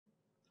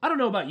I don't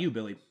know about you,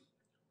 Billy,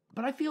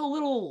 but I feel a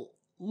little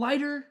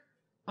lighter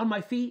on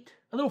my feet,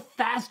 a little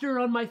faster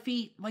on my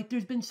feet, like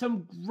there's been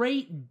some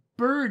great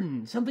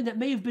burden, something that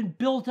may have been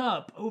built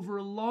up over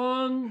a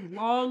long,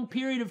 long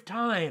period of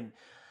time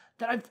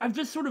that I've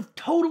just sort of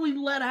totally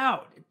let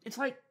out. It's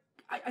like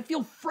I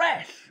feel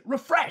fresh,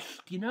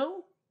 refreshed, you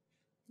know?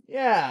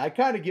 Yeah, I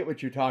kind of get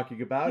what you're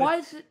talking about. Why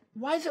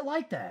is it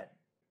like that?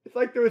 It's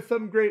like there was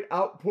some great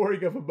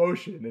outpouring of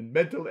emotion and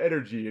mental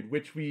energy in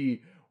which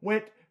we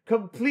went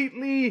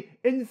completely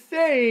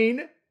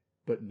insane,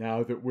 but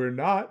now that we're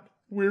not,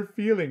 we're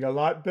feeling a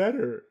lot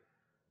better.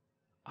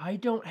 I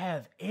don't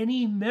have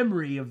any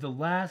memory of the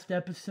last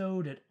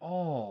episode at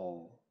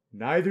all.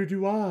 Neither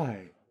do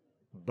I.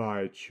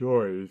 By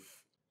choice.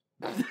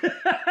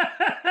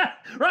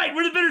 Right,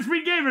 we're the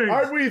Bittersweet Gamers!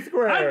 Aren't we,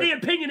 Square? I'm the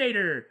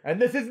Opinionator! And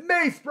this is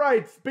May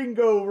Sprite's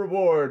Bingo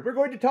Reward. We're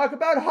going to talk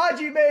about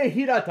Hajime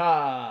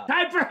Hirata.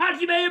 Time for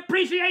Hajime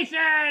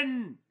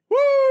Appreciation!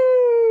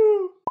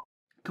 Woo!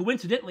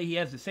 Coincidentally, he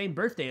has the same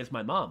birthday as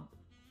my mom.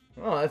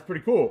 Oh, that's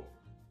pretty cool.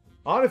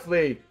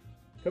 Honestly,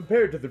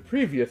 compared to the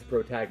previous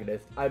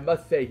protagonist, I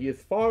must say he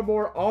is far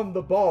more on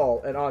the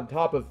ball and on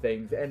top of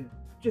things, and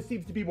just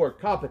seems to be more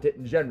competent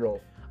in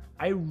general.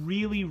 I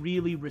really,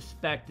 really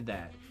respect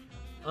that.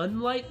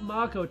 Unlike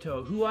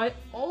Makoto, who I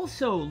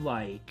also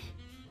like,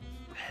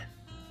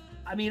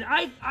 I mean,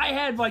 I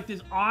had like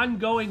this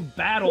ongoing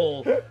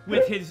battle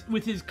with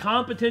his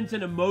competence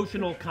and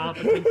emotional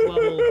competence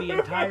level the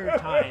entire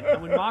time.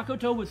 And when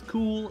Makoto was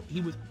cool,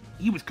 he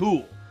was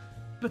cool.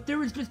 But there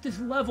was just this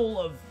level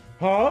of...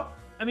 Huh?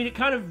 I mean, it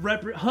kind of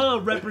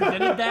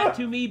represented that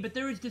to me, but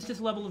there was just this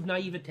level of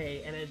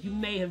naivete, and as you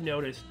may have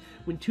noticed,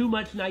 when too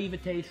much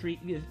naivete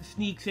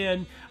sneaks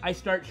in, I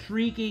start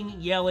shrieking,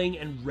 yelling,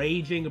 and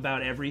raging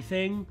about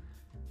everything.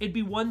 It'd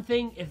be one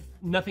thing if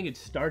nothing had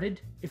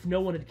started, if no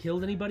one had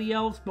killed anybody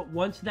else, but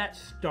once that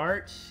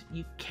starts,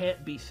 you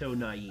can't be so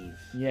naive.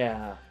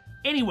 Yeah.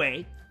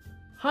 Anyway,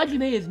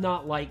 Hajime is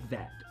not like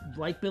that.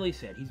 Like Billy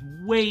said, he's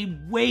way,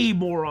 way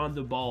more on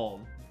the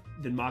ball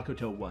than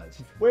Makoto was.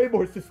 Way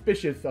more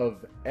suspicious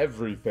of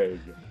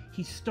everything.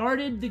 He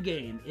started the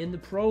game in the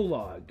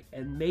prologue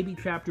and maybe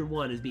chapter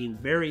 1 as being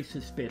very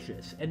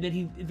suspicious, and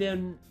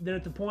then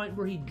at the point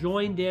where he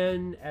joined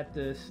in at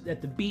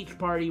the beach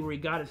party where he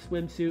got a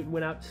swimsuit and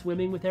went out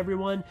swimming with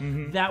everyone,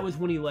 that was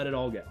when he let it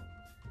all go.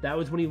 That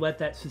was when he let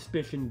that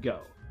suspicion go.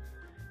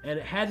 And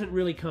it hasn't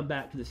really come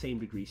back to the same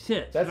degree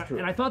since. That's true.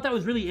 And I thought that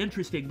was really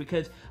interesting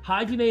because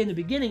Hajime in the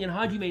beginning and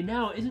Hajime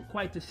now isn't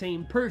quite the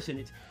same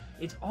person.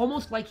 It's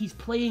almost like he's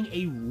playing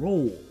a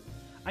role.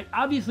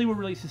 Obviously, we're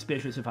really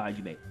suspicious of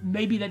Hajime.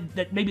 Maybe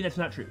that's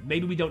not true.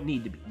 Maybe we don't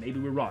need to be. Maybe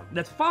we're wrong.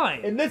 That's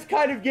fine. In this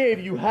kind of game,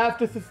 you have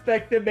to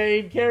suspect the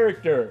main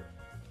character.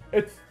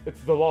 It's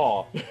the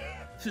law.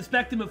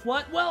 Suspect him of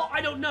what? Well,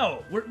 I don't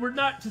know. We're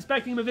not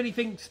suspecting him of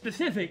anything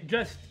specific,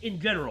 just in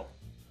general.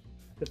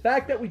 The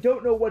fact that we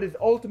don't know what his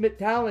ultimate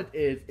talent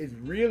is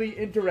really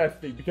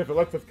interesting because it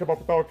lets us come up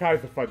with all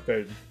kinds of fun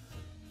things.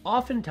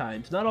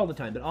 Oftentimes, not all the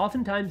time, but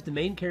oftentimes the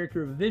main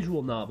character of a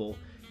visual novel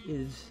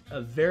is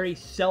a very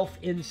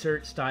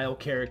self-insert style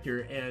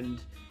character, and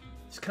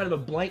it's kind of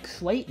a blank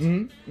slate.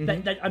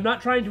 That I'm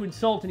not trying to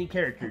insult any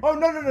character. Oh,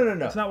 no.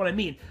 That's not what I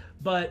mean.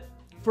 But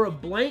for a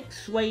blank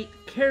slate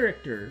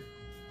character,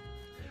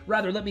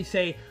 rather, let me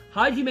say,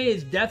 Hajime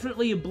is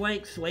definitely a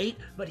blank slate,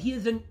 but he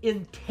is an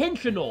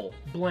intentional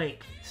blank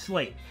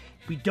slate.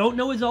 We don't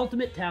know his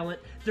ultimate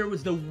talent. There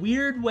was the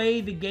weird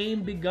way the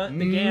game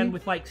began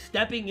with like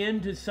stepping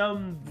into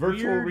some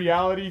virtual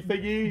reality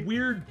thingy.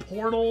 Weird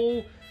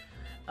portal.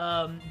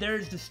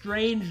 There's the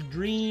strange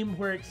dream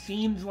where it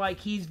seems like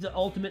he's the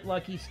ultimate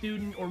lucky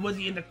student, or was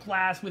he in the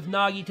class with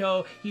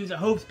Nagito? He was a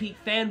Hope's Peak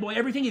fanboy.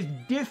 Everything is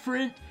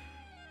different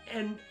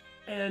and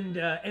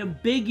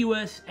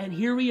ambiguous, and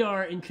here we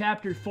are in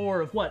chapter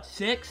 4 of what,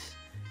 6?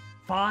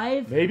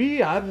 5?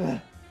 Maybe?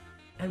 And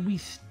we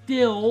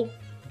still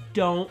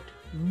don't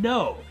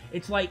know.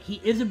 It's like he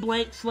is a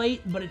blank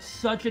slate, but it's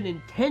such an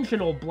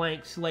intentional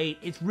blank slate.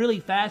 It's really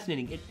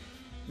fascinating.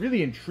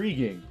 Really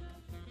intriguing.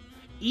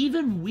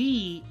 Even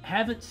we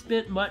haven't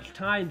spent much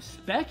time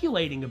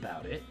speculating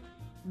about it.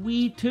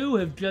 We too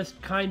have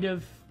just kind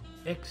of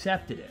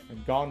accepted it.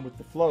 And gone with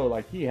the flow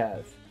like he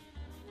has.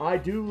 I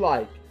do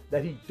like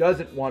that he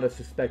doesn't want to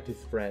suspect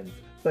his friends,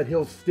 but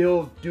he'll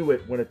still do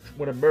it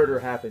when a murder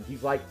happens.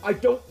 He's like, I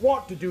don't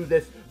want to do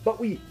this, but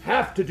we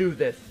have to do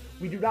this.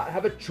 We do not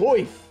have a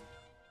choice.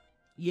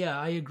 Yeah,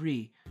 I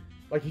agree.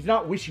 Like, he's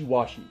not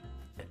wishy-washy.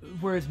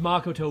 Whereas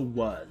Makoto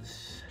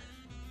was.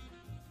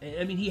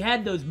 I mean, he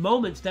had those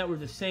moments that were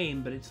the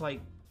same, but it's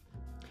like,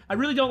 I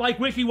really don't like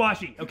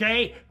wishy-washy,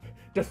 okay?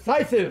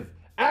 Decisive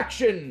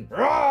action!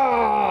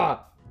 Rah!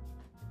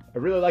 I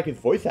really like his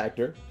voice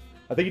actor.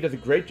 I think he does a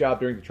great job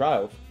during the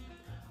trials.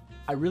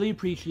 I really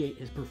appreciate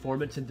his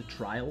performance in the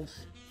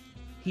trials.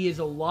 He is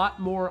a lot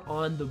more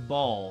on the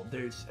ball.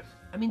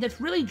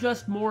 That's really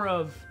just more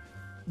of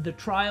the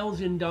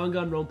trials in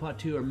Danganronpa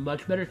 2 are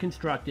much better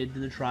constructed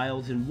than the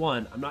trials in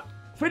 1. I'm not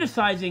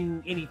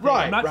criticizing anything.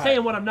 I'm not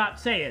saying what I'm not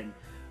saying.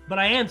 But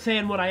I am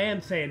saying what I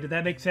am saying. Did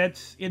that make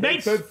sense? It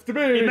Makes sense to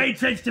me. It made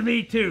sense to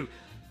me, too.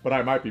 But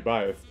I might be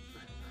biased.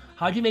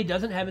 Hajime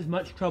doesn't have as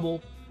much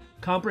trouble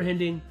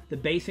comprehending the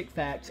basic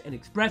facts and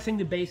expressing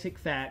the basic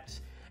facts,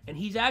 and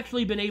he's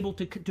actually been able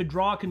to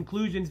draw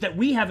conclusions that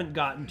we haven't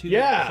gotten to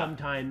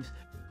sometimes.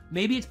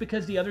 Maybe it's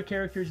because the other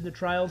characters in the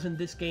trials in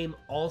this game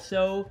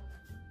also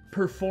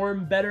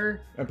perform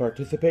better. And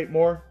participate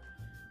more.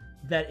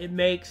 That it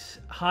makes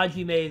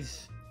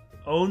Hajime's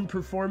own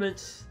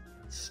performance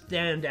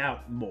stand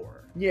out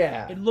more.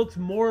 Yeah. It looks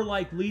more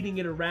like leading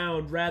it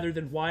around rather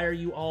than why are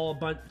you all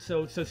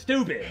so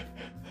stupid?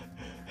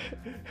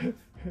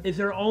 Are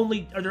there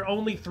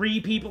only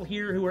 3 people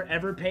here who are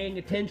ever paying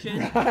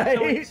attention?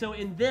 Right. So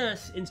in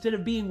this, instead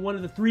of being one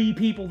of the 3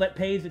 people that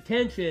pays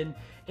attention,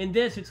 in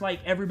this it's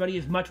like everybody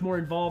is much more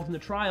involved in the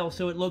trial,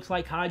 so it looks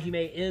like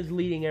Hajime is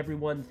leading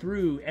everyone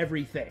through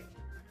everything.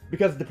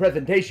 Because of the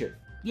presentation.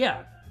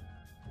 Yeah.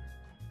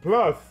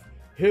 Plus,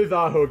 his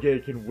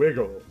ahoge can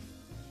wiggle.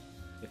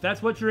 If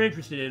that's what you're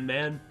interested in,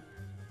 man.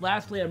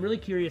 Lastly, I'm really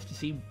curious to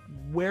see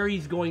where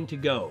he's going to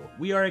go.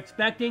 We are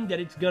expecting that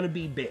it's going to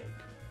be big.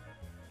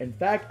 In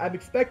fact, I'm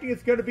expecting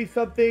it's going to be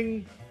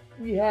something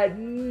we had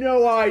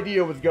no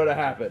idea was going to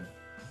happen.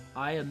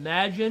 I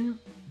imagine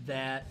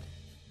that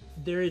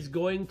there is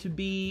going to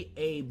be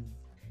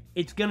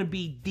it's going to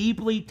be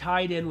deeply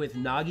tied in with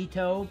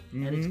Nagito,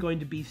 and it's going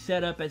to be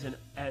set up as an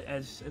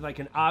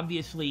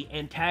obviously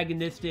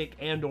antagonistic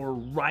and or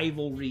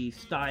rivalry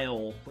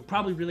style, but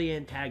probably really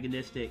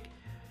antagonistic,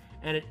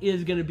 and it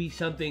is going to be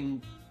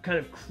something kind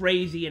of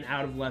crazy and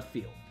out of left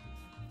field.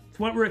 It's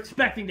what we're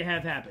expecting to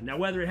have happen. Now,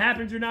 whether it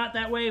happens or not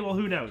that way, well,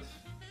 who knows?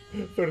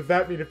 So does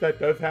that mean if that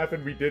does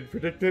happen, we did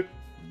predict it?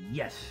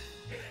 Yes.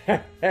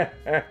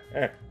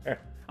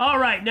 All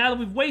right, now that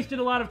we've wasted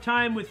a lot of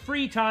time with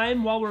free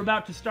time while we're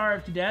about to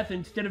starve to death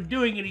instead of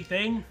doing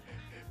anything,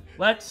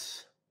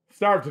 let's...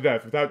 Starve to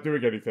death without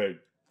doing anything.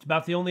 It's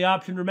about the only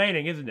option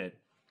remaining, isn't it?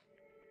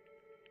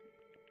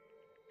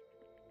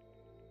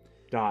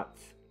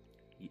 Dots.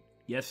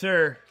 Yes,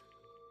 sir.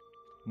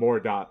 More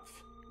dots.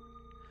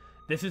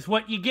 This is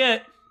what you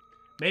get.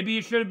 Maybe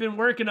you should have been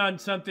working on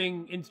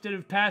something instead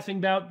of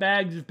passing out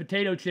bags of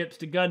potato chips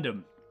to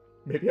Gundam.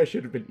 Maybe I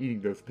should have been eating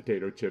those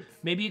potato chips.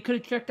 Maybe you could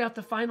have checked out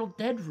the final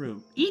dead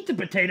room. Eat the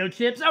potato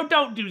chips. Oh,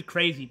 don't do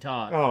crazy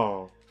talk.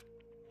 Oh.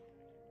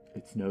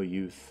 It's no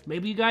use.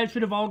 Maybe you guys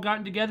should have all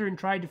gotten together and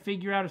tried to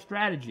figure out a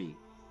strategy.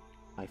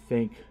 I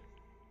think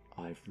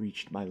I've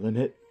reached my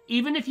limit.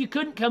 Even if you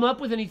couldn't come up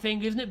with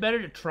anything, isn't it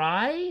better to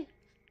try?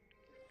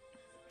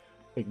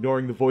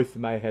 Ignoring the voice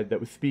in my head that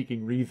was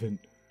speaking reason,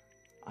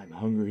 I'm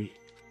hungry.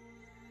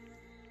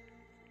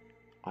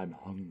 I'm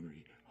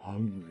hungry,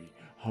 hungry,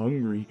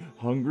 hungry,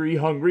 hungry,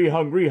 hungry,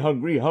 hungry,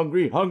 hungry,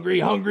 hungry, hungry,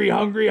 hungry,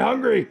 hungry,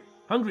 hungry.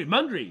 Hungry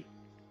mungry.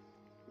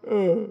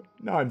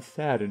 Now I'm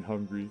sad and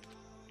hungry.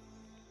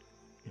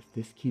 If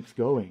this keeps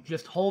going...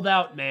 Just hold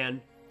out,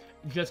 man.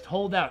 Just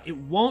hold out. It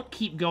won't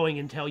keep going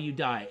until you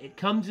die. It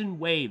comes in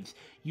waves.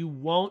 You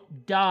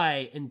won't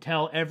die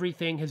until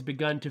everything has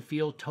begun to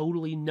feel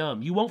totally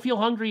numb. You won't feel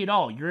hungry at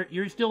all.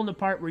 You're still in the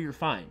part where you're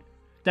fine.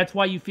 That's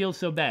why you feel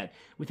so bad.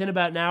 Within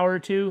about an hour or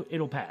 2,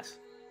 it'll pass.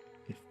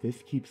 If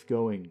this keeps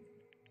going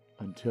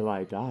until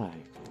I die...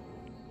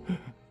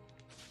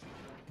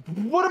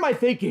 What am I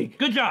thinking?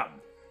 Good job.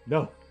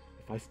 No.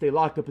 If I stay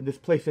locked up in this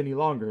place any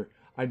longer,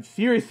 I'm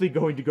seriously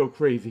going to go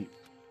crazy.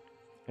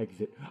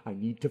 Exit. I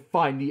need to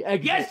find the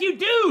exit. Yes, you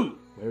do!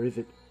 Where is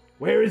it?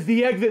 Where is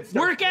the exit?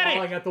 Start work at it!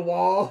 Clawing at the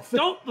walls.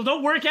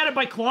 Don't work at it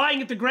by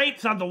clawing at the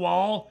grates on the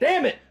wall.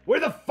 Damn it! Where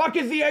the fuck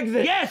is the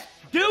exit? Yes!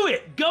 Do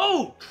it!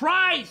 Go!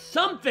 Try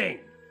something!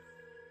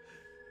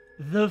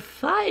 The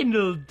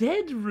final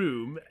dead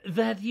room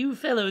that you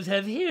fellows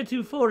have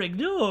heretofore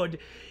ignored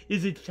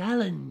is a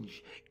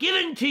challenge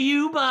given to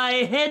you by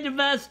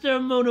Headmaster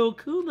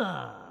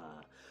Monokuma.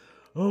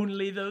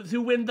 Only those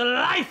who win the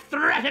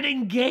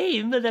life-threatening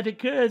game that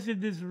occurs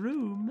in this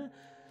room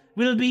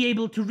will be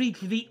able to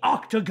reach the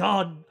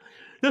Octagon,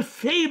 the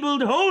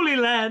fabled Holy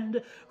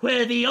Land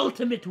where the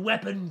ultimate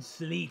weapon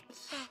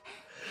sleeps.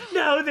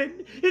 Now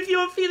then, if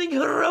you're feeling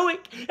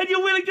heroic and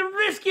you're willing to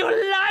risk your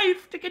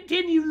life to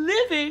continue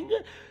living,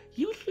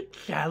 you should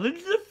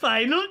challenge the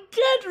final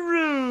dead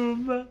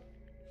room.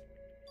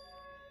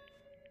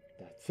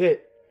 That's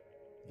it.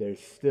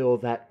 There's still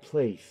that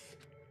place.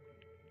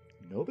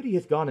 Nobody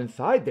has gone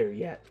inside there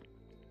yet.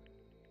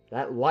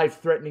 That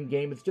life-threatening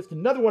game is just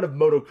another one of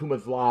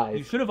Motokuma's lies.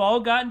 You should have all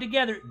gotten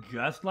together,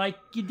 just like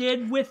you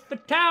did with the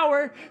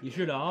tower. You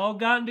should have all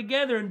gotten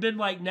together and been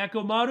like,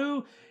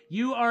 Nekomaru,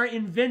 you are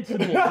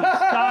invincible. We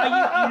saw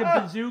you eat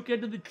a bazooka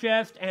to the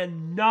chest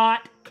and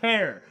not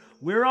care.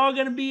 We're all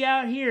going to be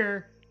out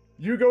here.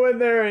 You go in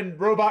there and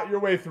robot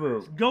your way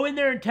through. Go in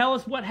there and tell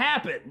us what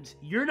happens.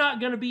 You're not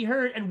going to be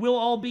hurt, and we'll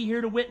all be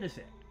here to witness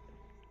it.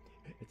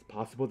 It's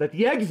possible that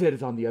the exit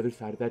is on the other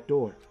side of that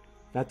door.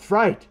 That's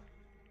right.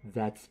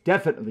 That's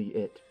definitely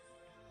it.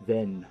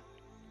 Then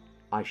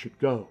I should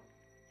go.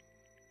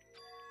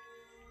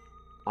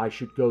 I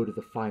should go to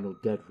the final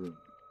dead room.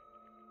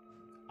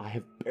 I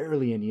have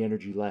barely any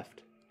energy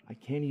left. I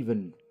can't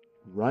even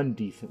run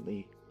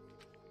decently.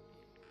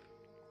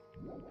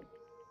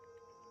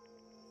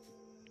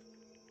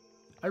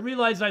 I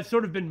realize I've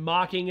sort of been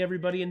mocking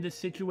everybody in this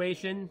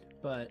situation,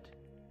 but...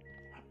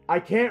 I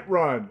can't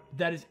run.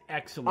 That is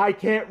excellent. I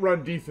can't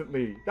run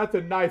decently. That's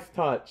a nice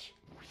touch.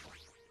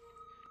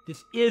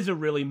 This is a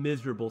really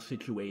miserable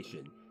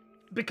situation.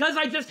 Because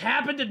I just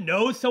happen to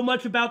know so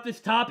much about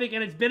this topic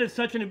and it's been of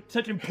such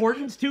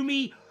importance to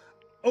me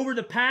over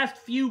the past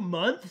few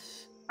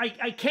months,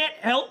 I can't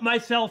help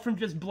myself from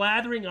just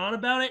blathering on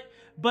about it,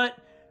 but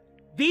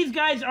these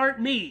guys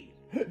aren't me.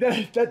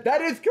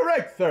 That is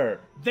correct, sir.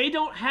 They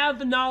don't have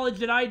the knowledge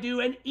that I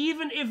do, and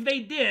even if they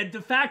did,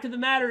 the fact of the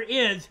matter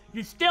is,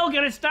 you're still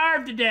gonna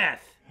starve to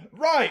death.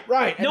 Right.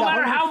 No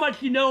matter how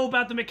much you know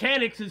about the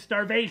mechanics of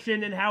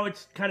starvation and how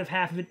it's kind of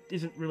half of it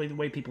isn't really the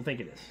way people think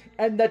it is.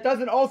 And that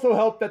doesn't also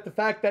help that the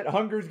fact that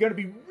hunger is going to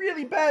be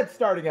really bad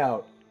starting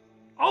out.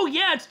 Oh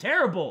yeah, it's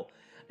terrible.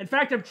 In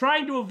fact, I'm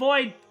trying to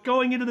avoid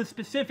going into the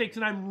specifics,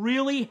 and I'm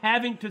really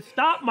having to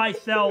stop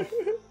myself.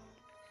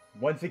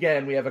 Once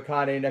again, we have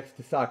Akane next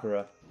to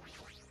Sakura.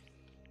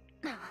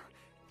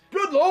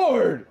 Good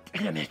lord!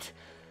 Damn it.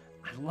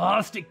 I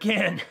lost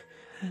again.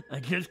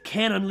 I just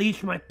can't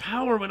unleash my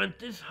power when I'm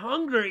this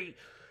hungry.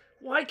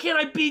 Why can't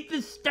I beat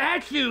this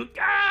statue?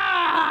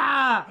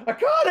 Ah!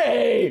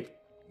 Akane!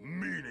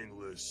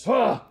 Meaningless.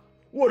 Huh,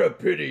 what a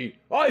pity.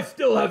 I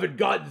still haven't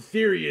gotten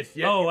serious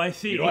yet. Oh, I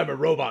see. You know, I'm a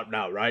robot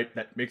now, right?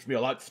 That makes me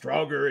a lot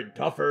stronger and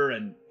tougher,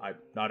 and I'm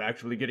not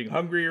actually getting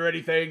hungry or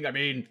anything. I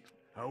mean...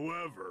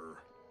 However...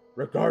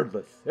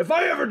 Regardless, if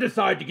I ever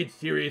decide to get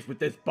serious with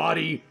this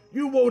body,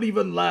 you won't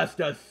even last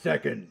a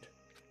second.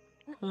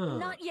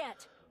 Not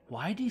yet.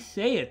 Why'd he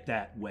say it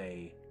that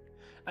way?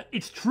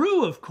 It's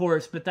true, of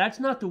course, but that's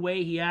not the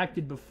way he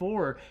acted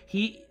before.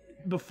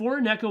 Before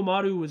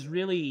Nekomaru was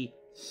really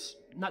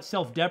not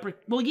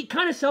self-deprecating. Well, he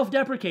kind of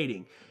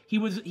self-deprecating. He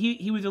was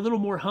a little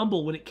more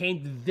humble when it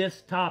came to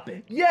this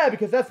topic. Yeah,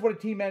 because that's what a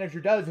team manager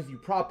does: is you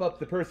prop up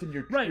the person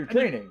you're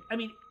training. I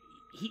mean,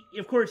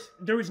 of course,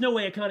 there was no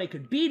way Akane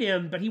could beat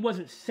him, but he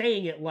wasn't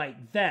saying it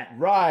like that.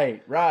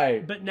 Right.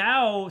 But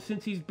now,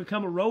 since he's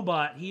become a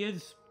robot, he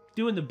is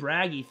doing the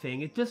braggy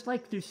thing. It's just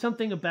like there's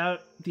something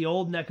about the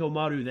old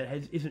Nekomaru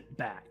that isn't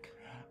back.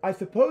 I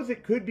suppose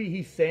it could be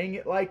he's saying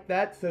it like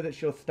that so that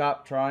she'll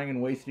stop trying and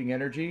wasting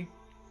energy.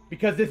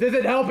 Because this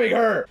isn't helping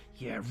her!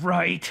 Yeah,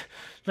 right.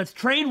 Let's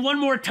train one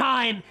more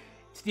time.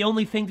 It's the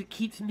only thing that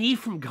keeps me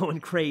from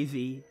going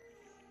crazy.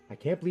 I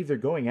can't believe they're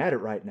going at it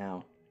right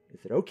now.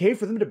 Is it okay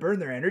for them to burn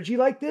their energy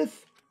like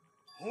this?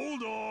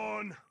 Hold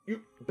on! You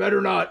better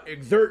not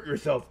exert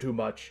yourself too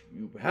much.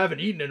 You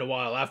haven't eaten in a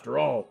while after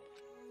all.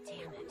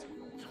 Damn it.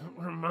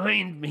 Don't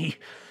remind me.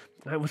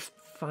 I was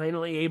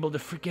finally able to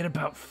forget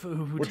about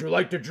food. Would you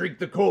like to drink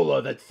the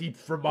cola that seeps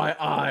from my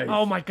eyes?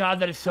 Oh my god,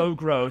 that is so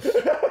gross.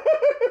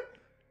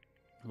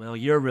 Well,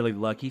 you're really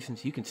lucky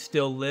since you can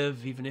still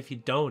live even if you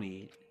don't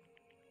eat.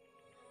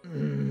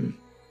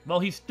 Well,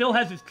 he still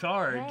has his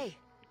charge. Hey.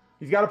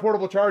 He's got a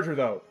portable charger,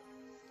 though.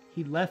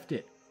 He left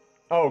it.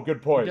 Oh,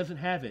 good point. He doesn't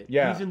have it.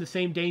 Yeah. He's in the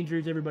same danger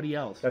as everybody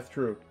else. That's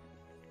true.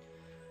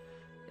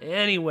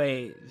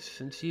 Anyways,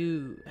 since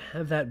you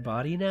have that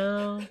body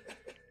now,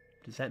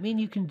 does that mean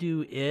you can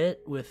do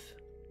it with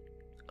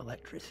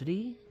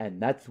electricity? And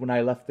that's when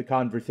I left the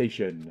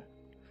conversation.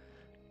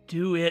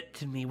 Do it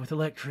to me with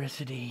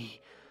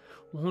electricity.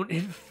 Won't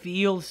it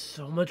feel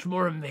so much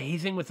more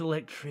amazing with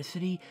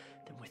electricity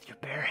than with your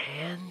bare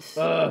hands?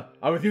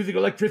 I was using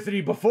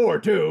electricity before,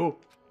 too.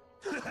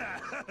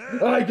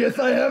 I guess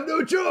I have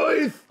no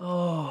choice.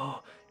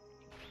 Oh.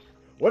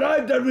 When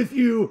I'm done with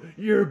you,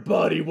 your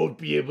body won't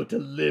be able to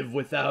live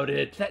without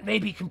it. That may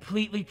be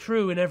completely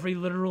true in every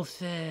literal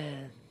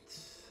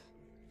sense.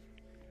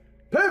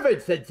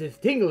 Pervert senses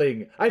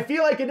tingling. I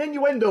feel like an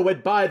innuendo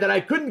went by that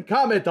I couldn't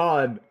comment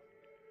on.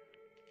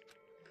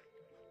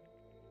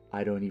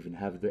 I don't even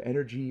have the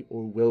energy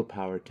or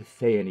willpower to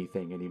say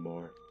anything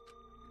anymore.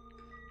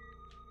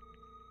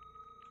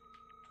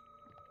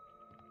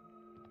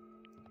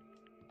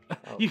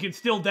 You can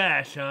still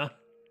dash, huh?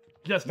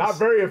 Not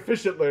very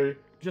efficiently.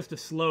 Just a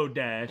slow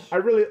dash.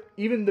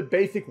 Even the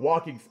basic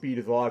walking speed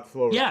is a lot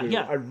slower, Yeah, too.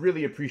 yeah. I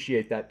really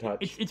appreciate that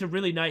touch. It's a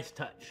really nice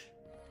touch.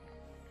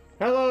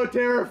 Hello,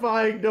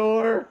 terrifying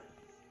door.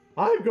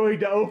 I'm going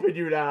to open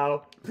you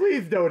now.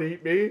 Please don't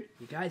eat me.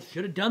 You guys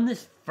should have done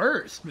this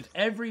first with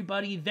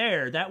everybody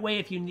there. That way,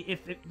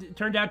 if it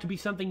turned out to be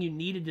something you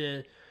needed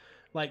to,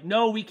 like,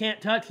 no, we can't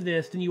touch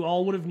this, then you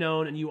all would have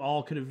known and you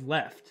all could have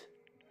left.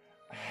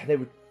 They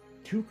were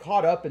too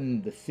caught up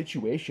in the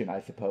situation,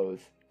 I suppose.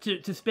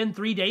 To spend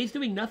 3 days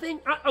doing nothing?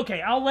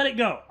 Okay, I'll let it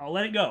go. I'll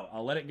let it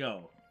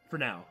go. For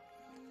now.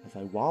 As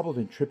I wobbled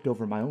and tripped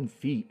over my own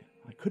feet,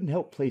 I couldn't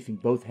help placing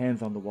both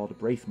hands on the wall to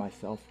brace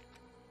myself.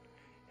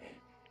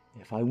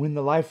 If I win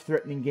the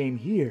life-threatening game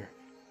here,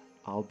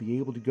 I'll be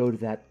able to go to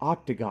that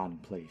octagon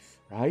place,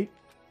 right?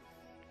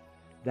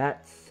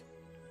 That's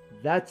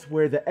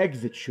where the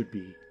exit should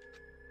be.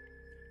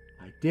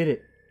 I did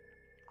it.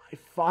 I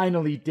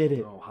finally did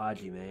it. Oh,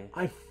 Hajime.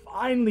 I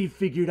finally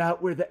figured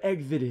out where the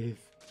exit is.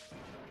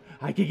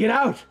 I can get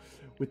out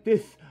With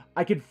this,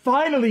 I can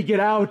finally get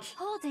out!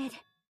 Hold it.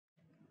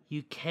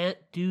 You can't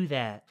do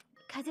that.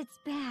 'Cause it's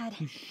bad.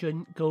 You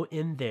shouldn't go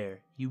in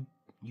there. You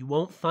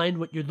won't find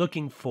what you're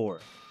looking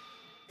for.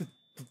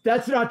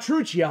 That's not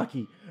true,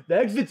 Chiaki. The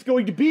exit's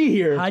going to be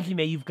here.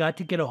 Hajime, you've got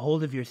to get a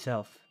hold of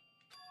yourself.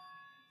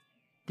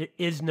 There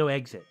is no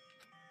exit.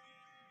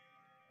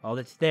 All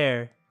that's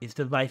there is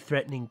the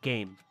life-threatening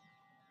game.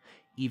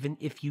 Even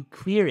if you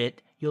clear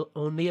it, you'll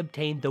only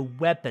obtain the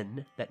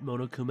weapon that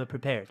Monokuma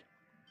prepared.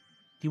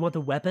 Do you want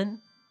the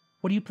weapon?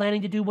 What are you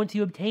planning to do once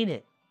you obtain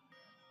it?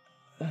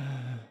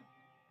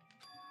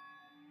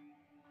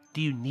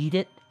 Do you need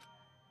it?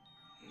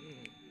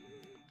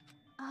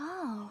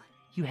 Oh.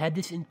 You had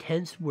this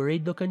intense,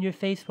 worried look on your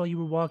face while you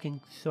were walking,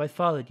 so I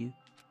followed you.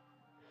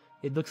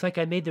 It looks like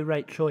I made the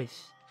right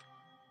choice.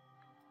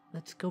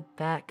 Let's go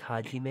back,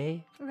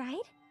 Hajime.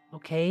 Right?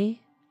 Okay?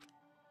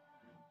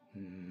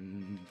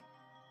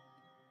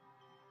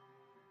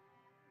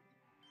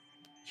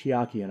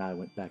 Chiaki and I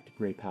went back to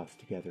Grape House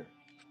together.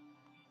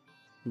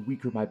 The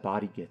weaker my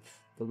body gets,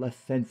 the less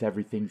sense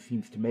everything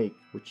seems to make,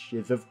 which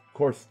is, of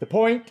course, the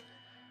point.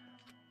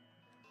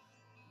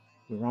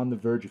 We're on the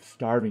verge of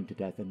starving to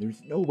death, and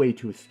there's no way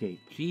to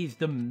escape. Jeez,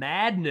 the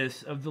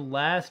madness of the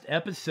last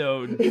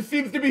episode. It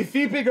seems to be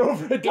seeping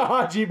over into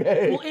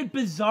Hajime. Well, it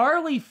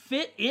bizarrely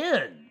fit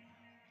in.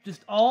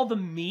 Just all the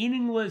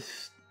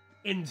meaningless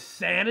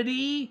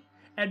insanity,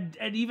 and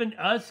even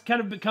us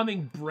kind of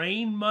becoming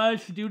brain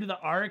mush due to the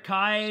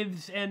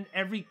archives, and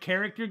every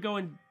character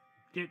going,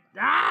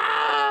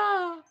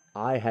 ah!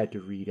 I had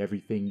to read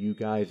everything you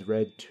guys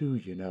read too,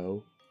 you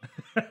know.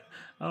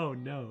 Oh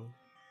no.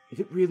 Is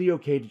it really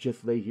okay to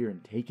just lay here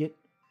and take it?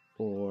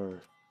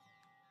 Or...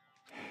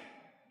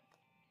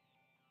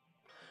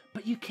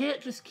 But you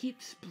can't just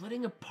keep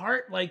splitting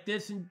apart like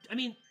this, and, I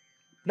mean...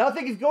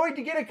 Nothing is going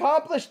to get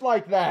accomplished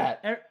like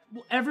that!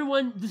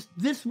 Everyone,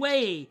 this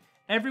way,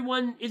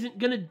 everyone isn't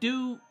gonna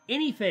do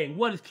anything.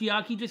 What, is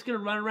Chiaki just gonna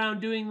run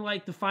around doing,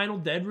 like, the final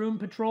Dead Room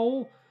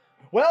patrol?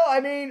 Well, I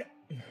mean...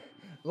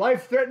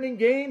 Life-threatening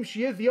game,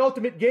 she is the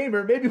ultimate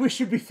gamer. Maybe we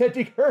should be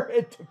sending her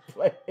into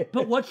play.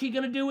 But what's she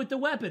gonna do with the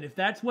weapon? If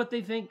that's what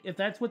they think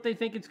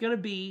it's gonna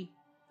be,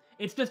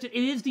 it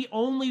is the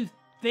only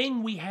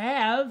thing we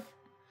have.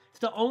 It's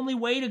the only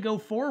way to go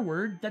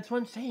forward. That's what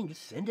I'm saying.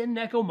 Just send in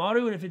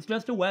Nekomaru, and if it's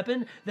just a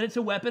weapon, then it's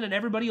a weapon, and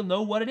everybody will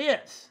know what it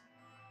is.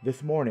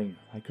 This morning,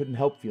 I couldn't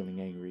help feeling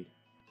angry.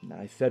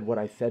 I said what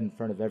I said in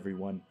front of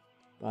everyone.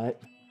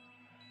 But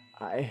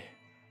I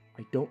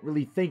don't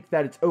really think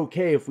that it's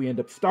okay if we end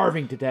up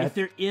starving to death. If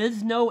there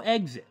is no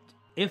exit,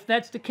 if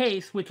that's the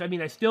case, which, I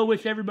mean, I still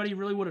wish everybody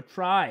really would have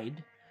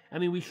tried. I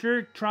mean, we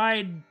sure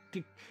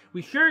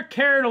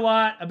cared a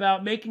lot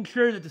about making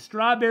sure that the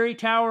Strawberry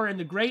Tower and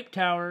the Grape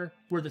Tower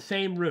were the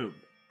same room.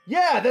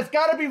 Yeah, that's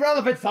gotta be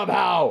relevant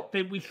somehow!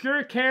 We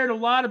sure cared a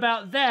lot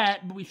about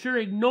that, but we sure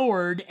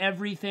ignored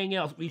everything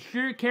else. We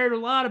sure cared a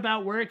lot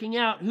about working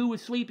out who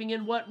was sleeping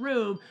in what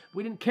room.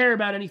 We didn't care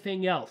about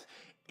anything else.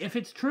 If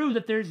it's true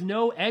that there's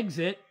no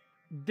exit,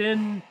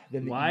 then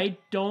why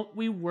don't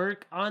we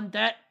work on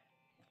that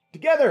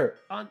together?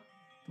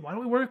 Why don't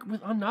we work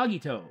on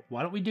Nagito?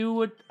 Why don't we do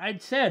what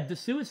I'd said, the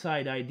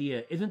suicide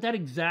idea? Isn't that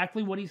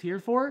exactly what he's here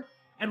for?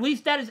 At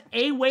least that is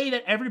a way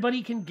that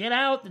everybody can get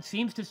out, that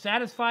seems to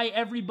satisfy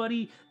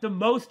everybody the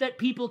most that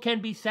people can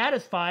be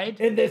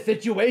satisfied. In this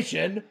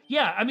situation?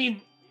 Yeah, I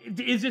mean,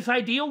 is this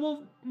ideal?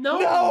 Well, no.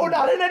 No,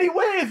 not in any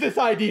way is this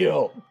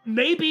ideal!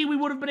 Maybe we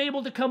would have been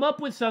able to come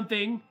up with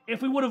something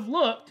if we would have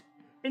looked,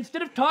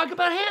 instead of talking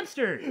about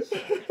hamsters.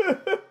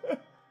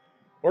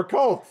 Or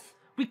cults.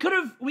 We could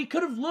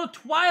have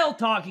looked while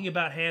talking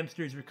about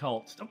hamsters or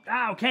cults.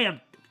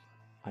 Okay,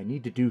 I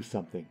need to do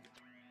something.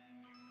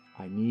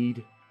 I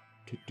need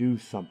to do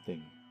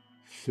something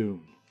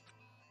soon.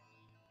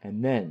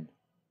 And then,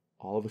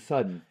 all of a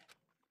sudden,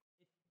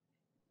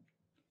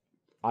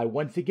 I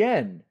once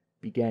again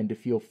began to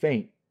feel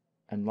faint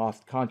and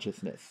lost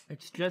consciousness.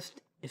 It's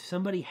just, if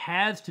somebody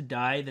has to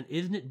die, then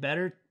isn't it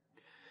better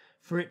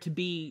for it to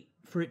be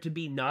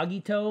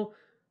Nagito?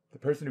 The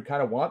person who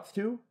kind of wants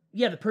to?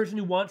 Yeah, the person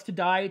who wants to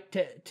die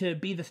to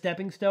be the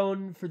stepping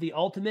stone for the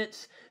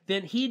ultimates.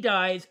 Then he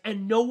dies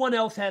and no one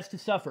else has to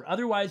suffer.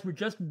 Otherwise, we're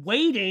just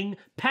waiting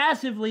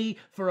passively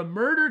for a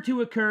murder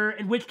to occur,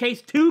 in which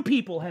case 2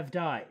 people have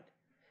died.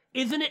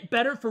 Isn't it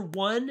better for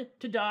 1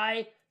 to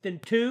die than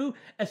 2,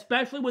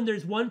 especially when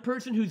there's one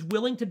person who's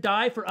willing to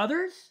die for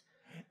others?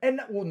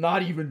 And, well,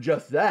 not even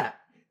just that.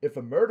 If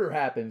a murder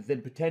happens,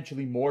 then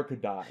potentially more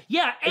could die.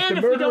 Yeah, and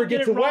if the murderer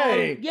gets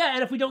away, yeah,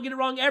 and if we don't get it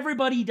wrong,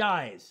 everybody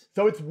dies.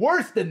 So it's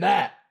worse than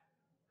that.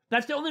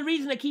 That's the only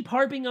reason I keep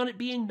harping on it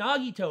being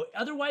Nagito.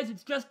 Otherwise,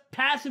 it's just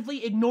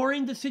passively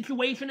ignoring the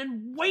situation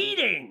and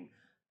waiting.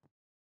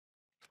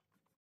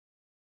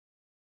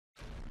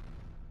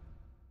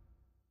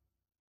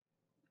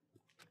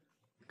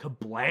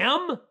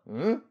 Kablam?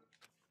 Huh?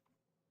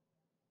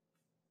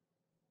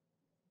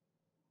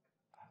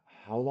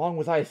 How long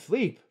was I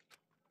asleep?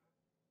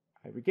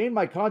 I regained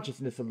my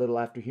consciousness a little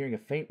after hearing a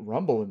faint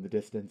rumble in the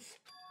distance.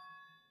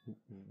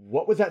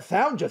 What was that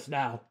sound just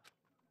now?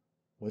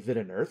 Was it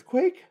an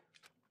earthquake?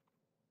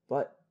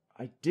 But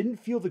I didn't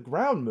feel the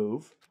ground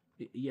move.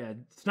 Yeah,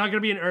 it's not gonna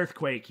be an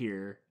earthquake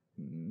here.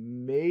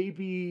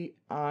 Maybe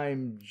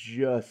I'm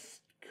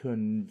just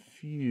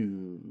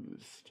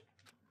confused.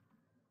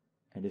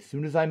 And as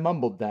soon as I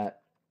mumbled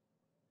that,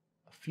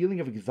 a feeling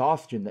of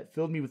exhaustion that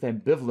filled me with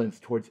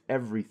ambivalence towards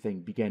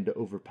everything began to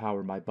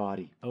overpower my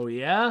body. Oh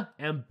yeah?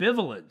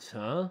 Ambivalence,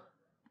 huh?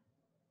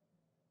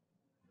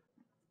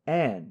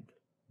 And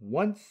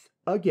once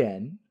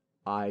again,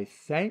 I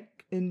sank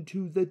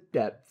into the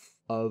depths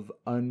of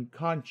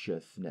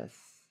unconsciousness.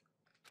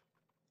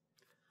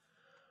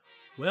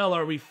 Well,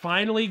 are we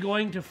finally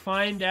going to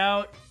find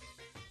out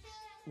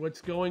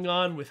what's going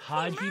on with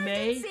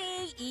Hajime?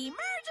 Emergency!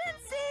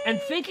 And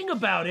thinking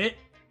about it,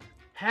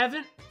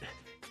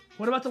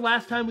 what about the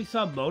last time we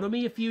saw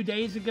Monomi a few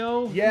days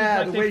ago?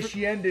 Yeah, the way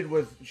she ended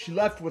was, she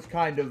left was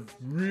kind of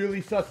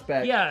really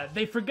suspect. Yeah,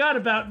 they forgot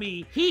about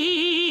me.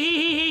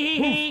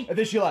 And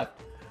then she left.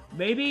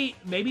 Maybe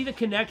the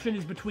connection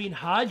is between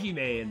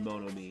Hajime and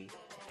Monomi.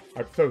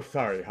 I'm so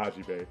sorry,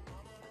 Hajime.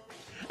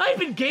 I've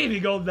been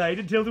gaming all night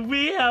until the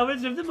wee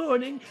hours of the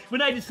morning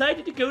when I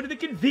decided to go to the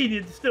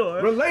convenience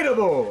store.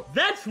 Relatable!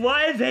 That's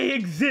why they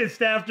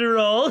exist, after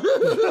all. There,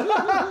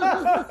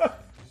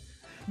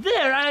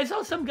 I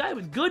saw some guy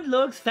with good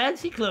looks,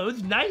 fancy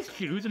clothes, nice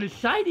shoes, and a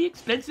shiny,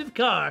 expensive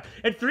car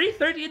at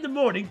 3:30 in the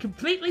morning,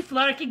 completely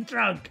flarking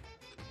drunk.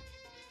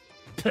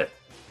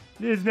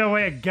 There's no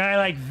way a guy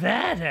like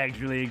that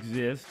actually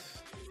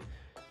exists.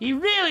 He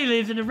really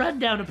lives in a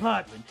rundown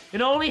apartment,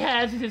 and all he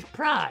has is his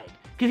pride.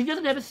 Because he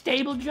doesn't have a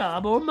stable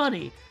job or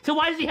money. So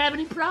why does he have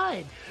any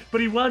pride?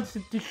 But he wants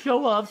it to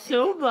show off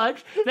so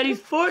much that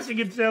he's forcing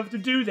himself to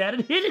do that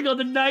and hitting on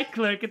the night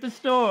clerk at the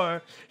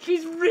store.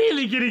 She's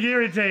really getting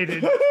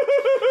irritated.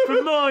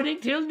 From morning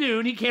till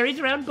noon, he carries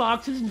around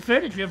boxes and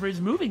furniture for his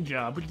moving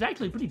job, which is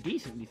actually pretty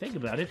decent when you think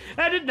about it.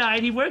 And at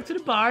night, he works at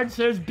a bar and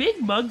serves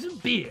big mugs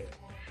of beer.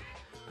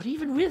 But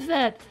even with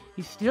that,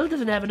 he still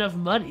doesn't have enough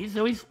money,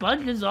 so he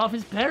sponges off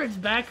his parents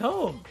back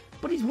home.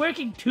 But he's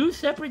working 2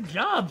 separate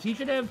jobs. He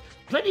should have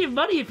plenty of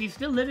money if he's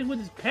still living with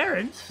his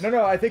parents.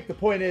 No, I think the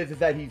point is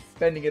that he's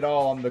spending it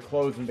all on the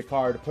clothes in the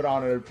car to put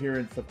on an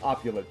appearance of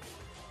opulence.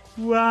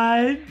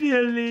 Why,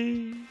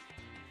 Billy?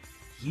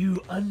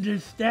 You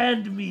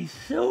understand me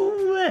so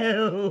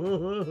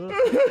well.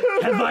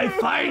 Have I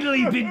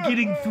finally been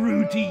getting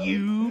through to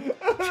you,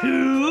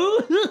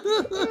 too?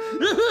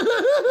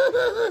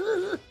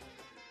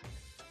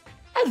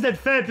 As that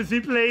fantasy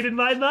played in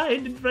my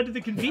mind in front of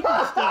the convenience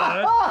store,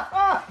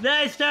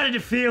 I started to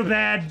feel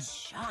bad.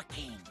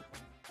 Shocking.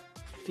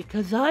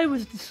 Because I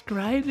was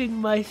describing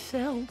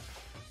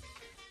myself.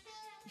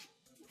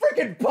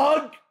 Freaking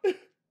punk!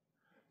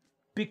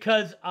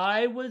 Because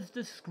I was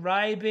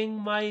describing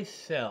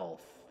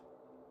myself.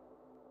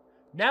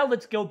 Now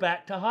let's go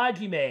back to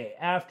Hajime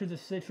after the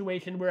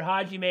situation where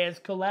Hajime has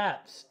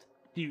collapsed.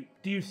 Do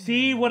you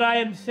see what I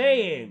am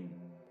saying?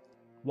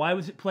 Why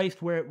was it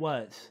placed where it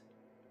was?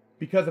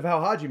 Because of how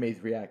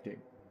Hajime's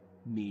reacting.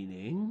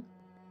 Meaning?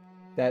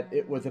 That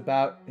it was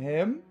about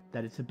him?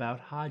 That it's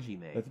about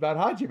Hajime. It's about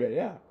Hajime,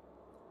 yeah.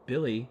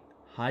 Billy,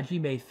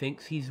 Hajime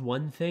thinks he's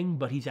one thing,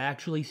 but he's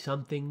actually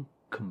something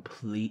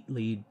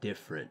completely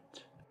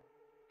different.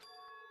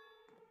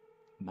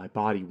 My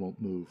body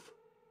won't move.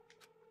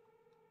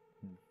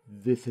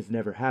 This has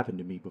never happened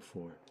to me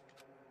before.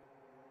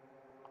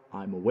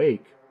 I'm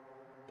awake,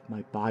 but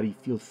my body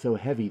feels so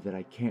heavy that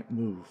I can't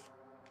move.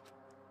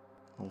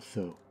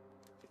 Also,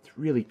 it's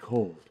really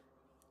cold.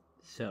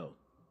 So,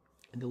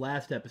 in the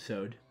last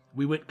episode,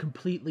 we went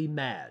completely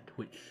mad,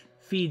 which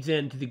feeds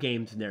into the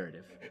game's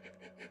narrative.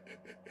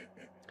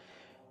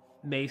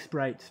 May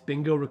Sprite's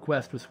bingo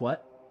request was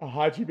what? A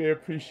Hajime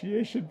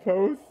appreciation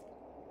pose?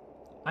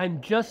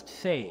 I'm just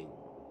saying,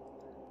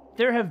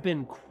 there have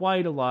been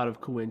quite a lot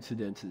of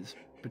coincidences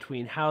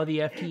between how the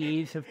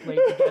FTEs have played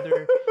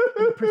together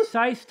and the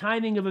precise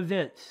timing of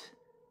events.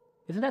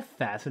 Isn't that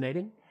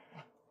fascinating?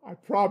 I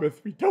promise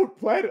we don't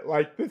plan it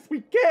like this.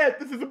 We can't.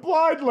 This is a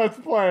blind Let's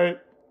Play.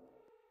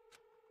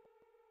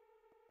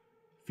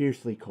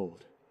 Fiercely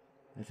cold,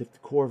 as if the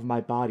core of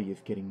my body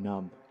is getting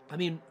numb. I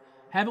mean,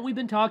 haven't we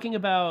been talking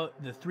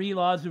about the 3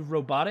 laws of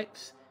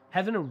robotics?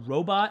 Hasn't a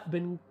robot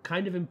been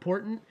kind of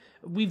important?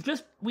 We've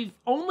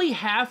only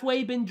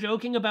halfway been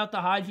joking about the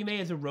Hajime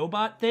as a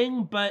robot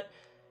thing, but...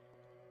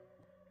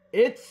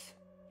 It's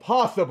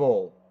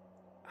possible.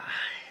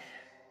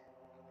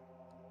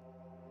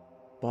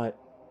 But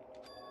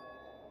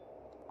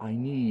I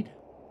need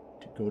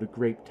to go to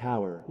Grape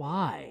Tower.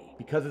 Why?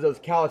 Because of those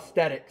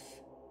calisthenics.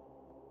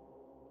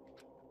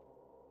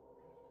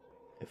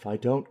 If I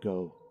don't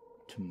go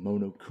to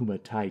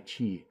Monokuma Tai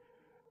Chi,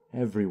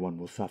 everyone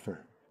will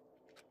suffer.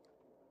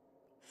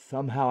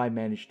 Somehow I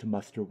managed to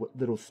muster what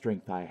little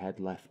strength I had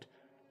left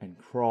and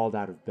crawled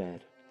out of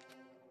bed.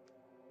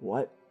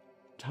 What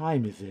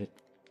time is it?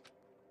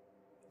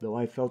 Though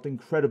I felt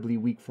incredibly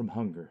weak from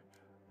hunger,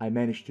 I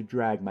managed to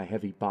drag my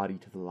heavy body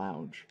to the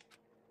lounge.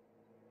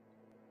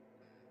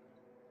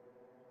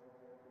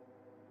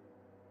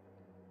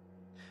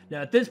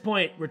 Now, at this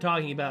point, we're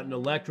talking about an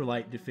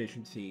electrolyte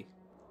deficiency.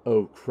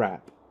 Oh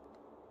crap.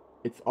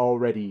 It's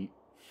already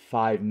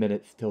 5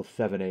 minutes till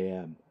 7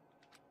 a.m.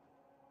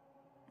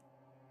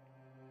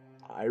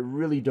 I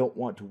really don't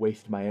want to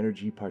waste my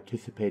energy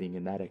participating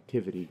in that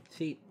activity.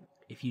 See,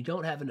 if you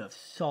don't have enough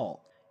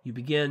salt, you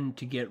begin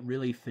to get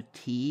really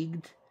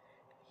fatigued.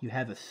 You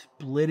have a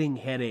splitting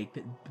headache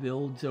that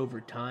builds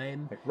over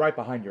time. Like right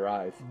behind your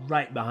eyes.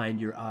 Right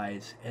behind your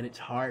eyes, and it's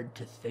hard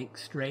to think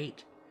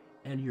straight,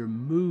 and your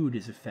mood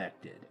is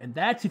affected. And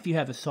that's if you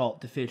have a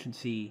salt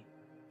deficiency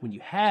when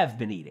you have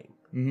been eating.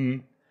 Mm-hmm.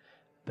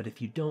 But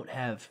if you don't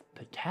have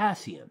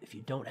potassium, if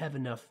you don't have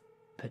enough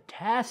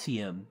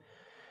potassium,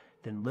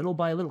 then little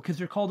by little, because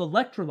they're called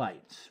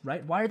electrolytes,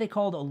 right? Why are they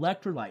called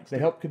electrolytes? They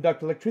help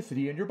conduct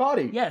electricity in your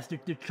body. Yes,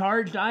 they're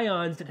charged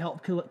ions that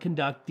help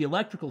conduct the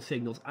electrical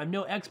signals. I'm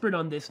no expert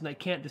on this, and I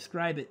can't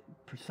describe it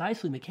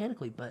precisely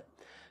mechanically, but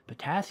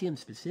potassium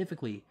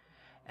specifically,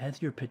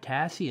 as your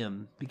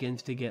potassium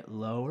begins to get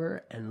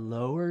lower and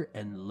lower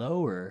and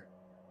lower,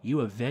 you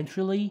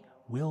eventually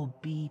will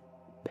be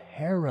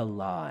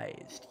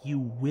paralyzed. You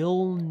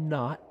will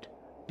not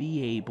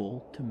be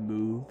able to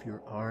move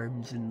your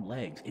arms and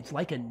legs. It's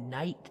like a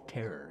night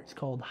terror. It's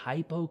called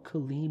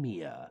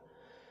hypokalemia.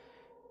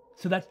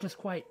 So that's just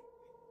quite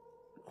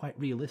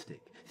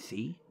realistic.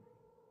 See?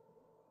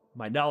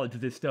 My knowledge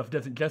of this stuff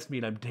doesn't just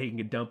mean I'm taking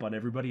a dump on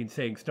everybody and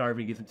saying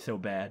starving isn't so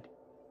bad.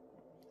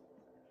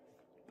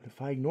 But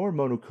if I ignore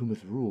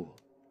Monokuma's rule,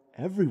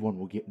 everyone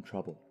will get in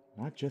trouble,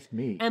 not just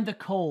me. And the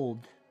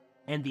cold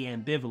and the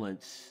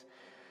ambivalence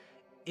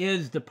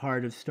is the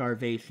part of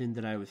starvation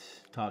that I was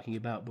talking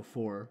about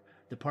before.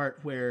 The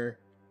part where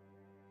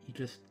you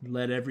just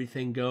let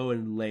everything go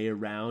and lay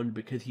around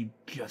because you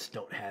just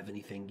don't have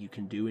anything you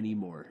can do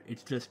anymore.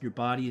 It's just your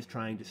body is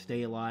trying to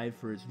stay alive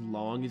for as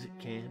long as it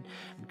can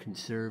and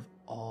conserve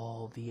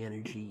all the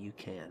energy you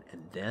can.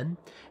 And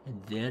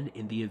then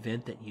in the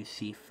event that you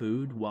see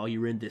food while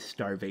you're in this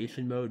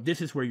starvation mode,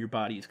 this is where your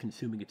body is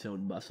consuming its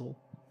own muscle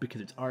because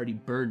it's already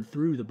burned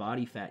through the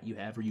body fat you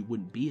have or you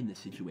wouldn't be in this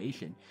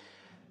situation.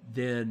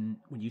 Then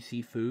when you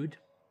see food,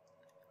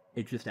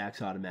 it just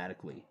acts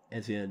automatically,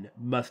 as in,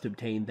 must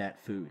obtain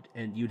that food,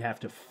 and you'd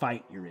have to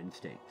fight your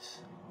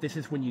instincts. This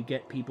is when you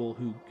get people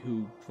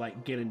who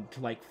like get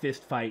into like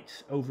fist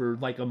fights over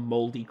like a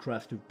moldy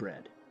crust of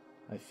bread.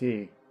 I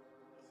see.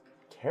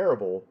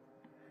 Terrible.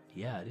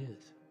 Yeah, it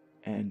is.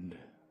 And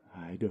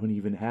I don't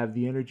even have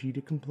the energy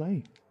to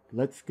complain.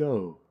 Let's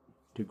go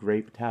to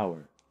Grape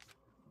Tower.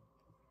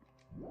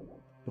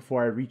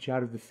 Before I reach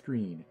out of the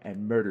screen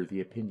and murder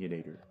the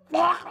opinionator.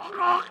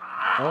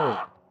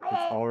 Oh,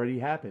 it's already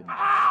happened.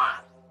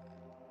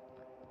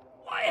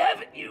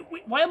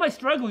 Why am I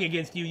struggling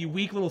against you, you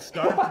weak little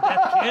starved to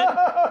death kid?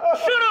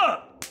 Shut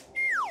up!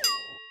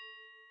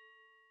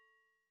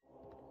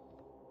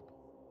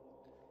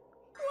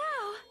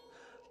 Wow.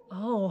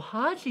 Oh,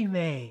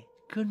 Hajime,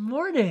 good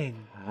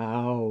morning.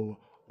 How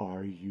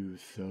are you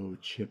so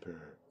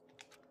chipper?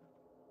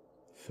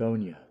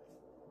 Sonia,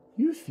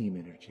 you seem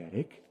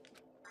energetic.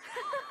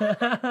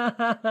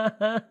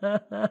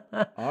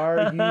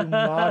 Are you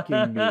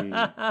mocking me?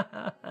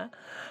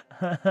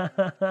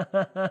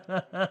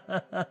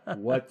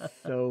 What's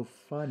so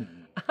funny?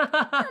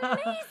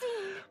 Amazing.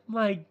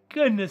 My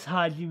goodness,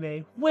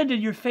 Hajime, when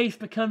did your face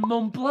become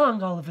Mont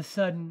Blanc all of a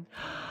sudden?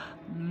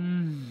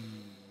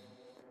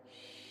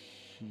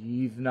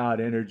 She's not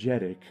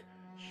energetic.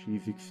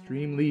 She's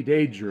extremely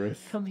dangerous.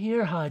 Come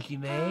here,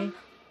 Hajime.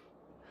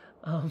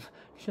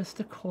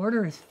 Just a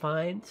quarter is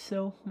fine,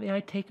 so may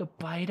I take a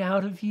bite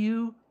out of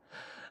you?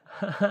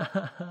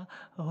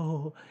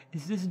 Oh,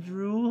 is this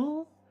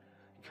drool?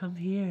 Come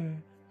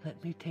here,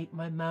 let me take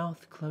my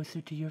mouth closer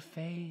to your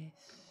face.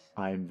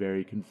 I'm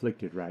very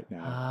conflicted right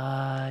now.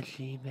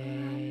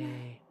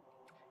 Hajime.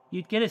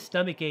 You'd get a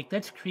stomachache,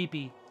 that's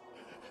creepy.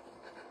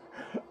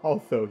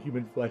 Also,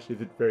 human flesh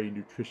isn't very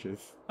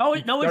nutritious. Oh,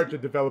 You'd no, start to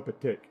develop a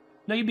tick.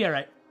 No, you'd be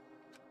alright.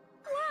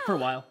 For a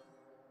while.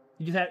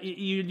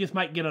 You just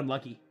might get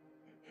unlucky.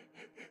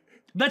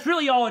 That's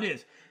really all it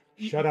is.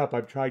 Shut up,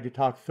 I'm trying to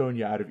talk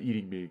Sonia out of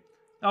eating me.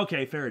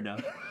 Okay, fair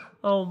enough.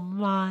 Oh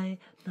my,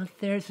 now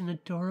there's an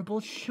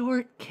adorable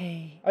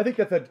shortcake. I think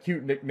that's a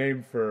cute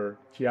nickname for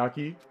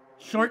Chiaki.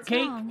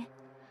 Shortcake? Wrong.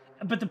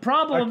 But the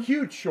problem... A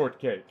cute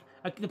shortcake.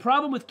 The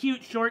problem with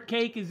cute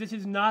shortcake is this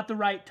is not the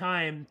right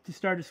time to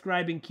start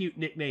ascribing cute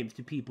nicknames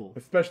to people.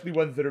 Especially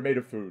ones that are made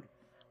of food.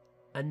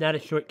 I'm not a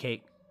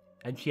shortcake.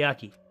 I'm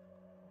Chiaki.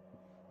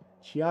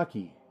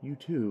 Chiaki, you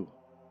too.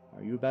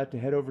 Are you about to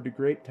head over to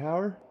Great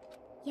Tower?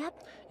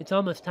 Yep. It's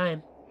almost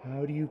time.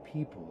 How do you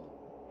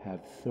people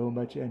have so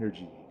much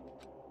energy?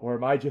 Or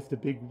am I just a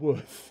big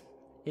wuss?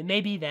 It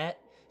may be that.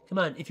 Come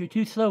on, if you're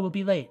too slow, we'll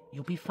be late.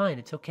 You'll be fine,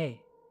 it's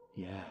okay.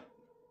 Yeah,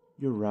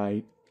 you're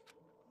right.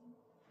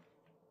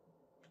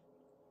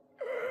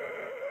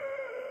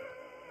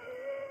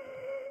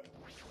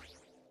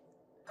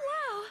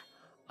 Wow.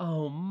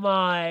 Oh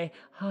my,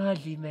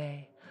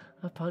 Hajime.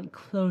 Upon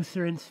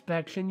closer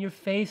inspection, your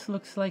face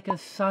looks like a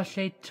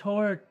sachet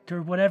tort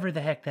or whatever the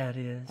heck that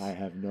is. I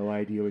have no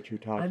idea what you're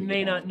talking about. I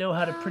may not know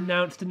how to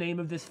pronounce the name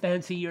of this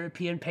fancy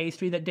European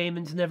pastry that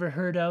Damon's never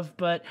heard of,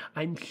 but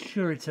I'm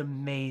sure it's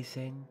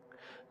amazing.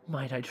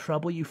 Might I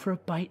trouble you for a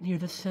bite near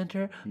the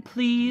center,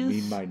 please?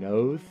 You mean my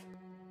nose?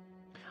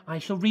 I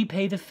shall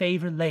repay the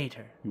favor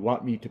later. You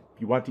want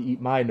to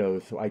eat my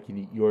nose so I can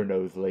eat your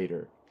nose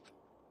later.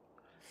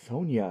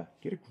 Sonia,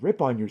 get a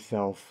grip on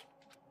yourself.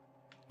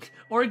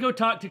 Or go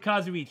talk to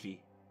Kazuichi.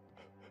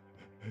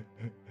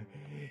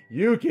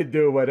 You can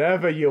do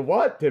whatever you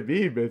want to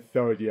me, Miss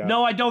Sonia.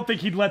 No, I don't think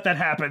he'd let that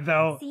happen,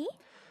 though. See?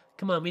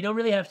 Come on, we don't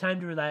really have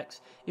time to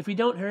relax. If we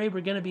don't hurry,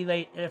 we're gonna be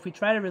late. And if we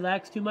try to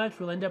relax too much,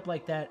 we'll end up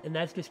like that. And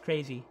that's just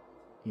crazy.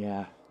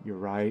 Yeah, you're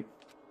right.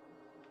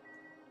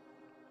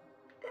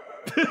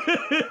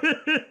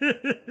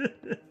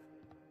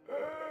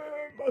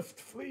 Must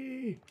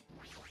flee.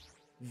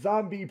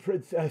 Zombie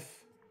princess.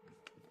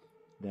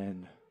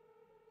 Then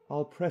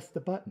I'll press the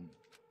button.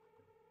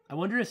 I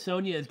wonder if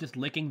Sonia is just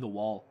licking the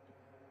wall.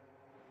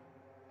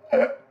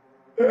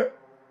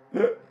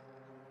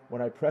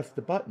 When I pressed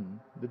the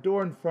button, the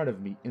door in front of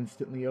me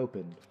instantly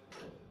opened.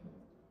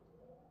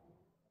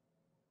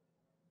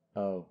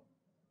 Oh.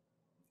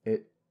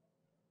 It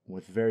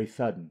was very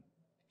sudden.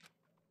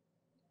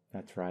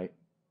 That's right.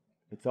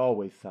 It's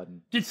always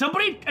sudden. Did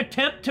somebody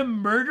attempt to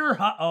murder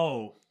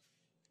Oh.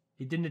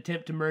 He didn't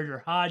attempt to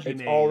murder Hajime.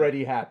 It's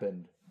already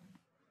happened.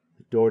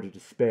 The door to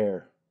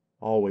despair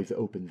always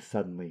opens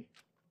suddenly.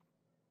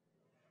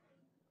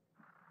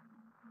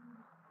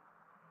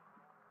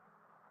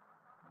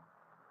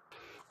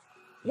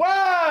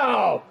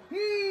 Wow!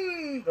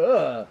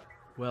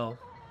 Well,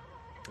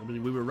 I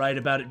mean, we were right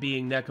about it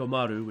being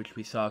Nekomaru, which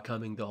we saw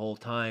coming the whole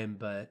time,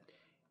 but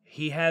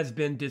he has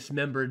been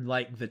dismembered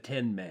like the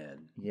Tin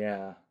Man.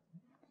 Yeah.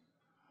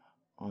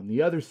 On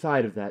the other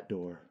side of that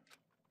door,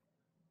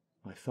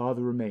 I saw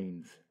the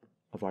remains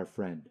of our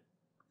friend.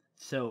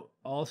 So,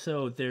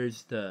 also,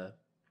 there's the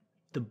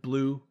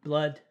blue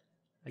blood.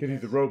 Because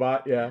he's a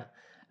robot, yeah.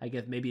 I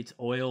guess maybe it's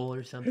oil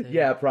or something.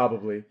 Yeah,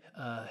 probably.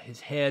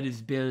 His head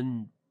has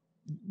been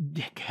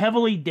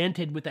heavily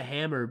dented with a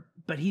hammer,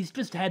 but he's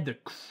just had the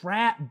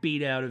crap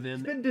beat out of him.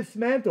 He's been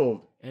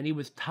dismantled. And he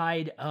was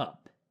tied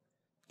up.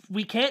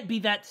 We can't be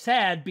that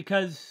sad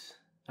because,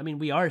 I mean,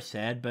 we are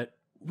sad, but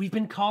we've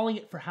been calling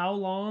it for how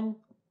long?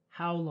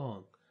 How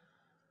long?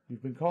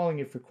 We've been calling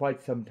it for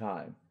quite some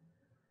time.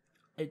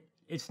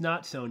 It's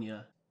not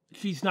Sonia.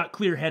 She's not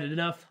clear-headed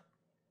enough.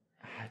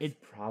 It's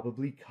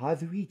probably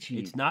Kazuichi.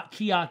 It's not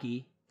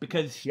Chiaki.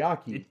 Because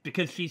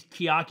she's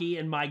Chiaki,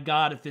 and my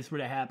god, if this were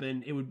to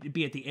happen, it would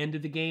be at the end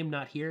of the game,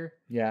 not here.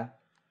 Yeah.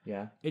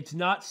 It's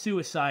not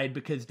suicide,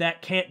 because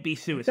that can't be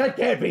suicide. That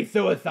can't be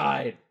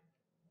suicide!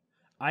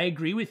 I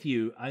agree with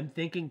you. I'm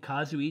thinking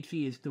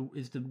Kazuichi is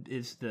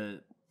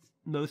the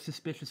most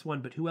suspicious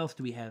one, but who else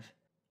do we have?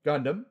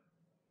 Gundam.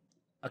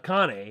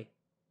 Akane.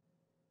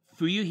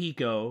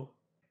 Fuyuhiko.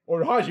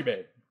 Or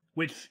Hajime.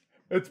 Which...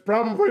 It's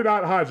probably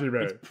not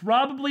Hajime. It's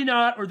probably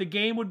not, or the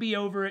game would be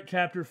over at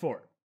Chapter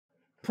 4.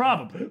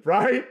 Probably.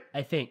 Right?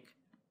 I think.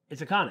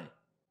 It's Akane.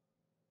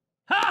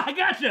 Ha! I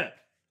gotcha!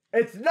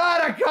 It's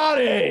not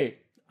Akane!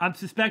 I'm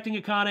suspecting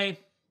Akane,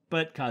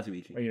 but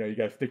Kazuichi. Well, you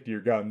gotta stick to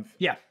your guns.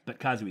 Yeah, but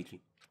Kazuichi.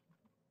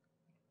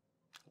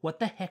 What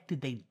the heck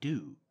did they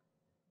do?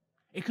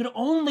 It could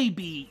only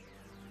be...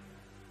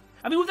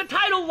 I mean, with a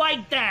title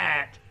like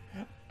that!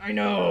 I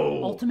know!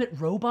 Ultimate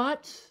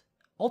Robots?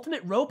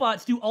 Ultimate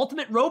Robots do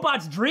Ultimate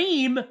Robots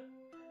dream?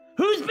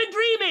 Who's been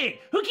dreaming?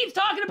 Who keeps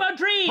talking about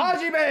dreams?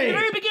 Hajime! At the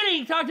very beginning,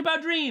 he talked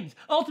about dreams.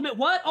 Ultimate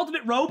what?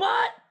 Ultimate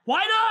Robot?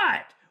 Why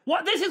not?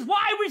 What? This is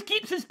why we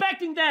keep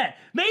suspecting that.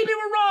 Maybe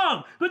we're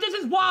wrong, but this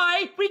is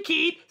why we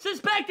keep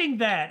suspecting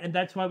that. And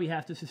that's why we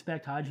have to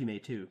suspect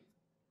Hajime, too.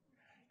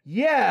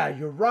 Yeah,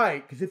 you're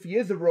right. Because if he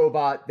is a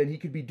robot, then he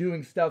could be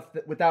doing stuff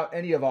that without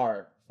any of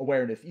our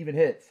awareness, even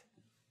his.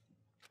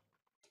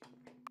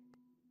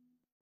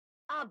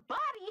 A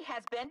body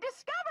has been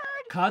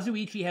discovered.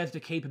 Kazuichi has the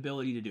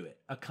capability to do it.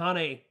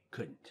 Akane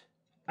couldn't.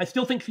 I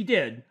still think she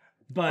did,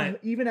 but...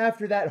 even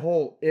after that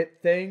whole it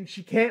thing,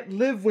 she can't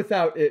live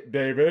without it,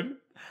 David.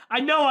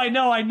 I know.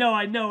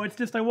 It's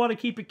just I want to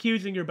keep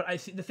accusing her, but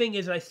the thing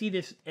is, I see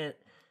this, and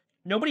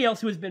nobody else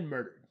who has been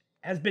murdered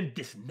has been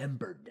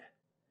dismembered.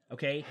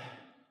 Okay?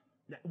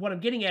 What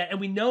I'm getting at, and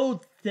we know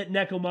that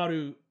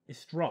Nekomaru is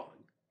strong.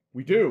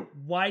 We do.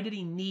 Why did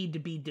he need to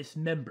be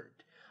dismembered?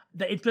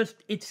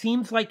 It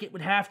seems like it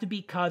would have to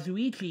be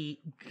Kazuichi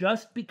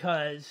just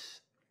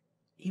because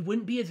he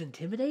wouldn't be as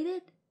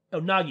intimidated?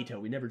 Oh,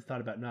 Nagito. We never thought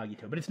about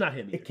Nagito, but it's not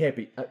him either. It can't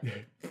be.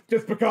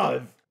 Just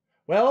because.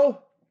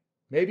 Well,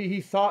 maybe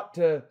he sought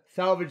to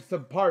salvage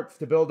some parts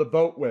to build a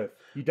boat with.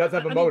 He does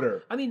have a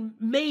motor. I mean,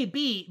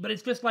 maybe, but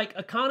it's just like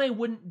Akane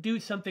wouldn't do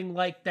something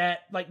like that.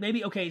 Like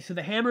maybe, okay, so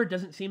the hammer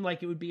doesn't seem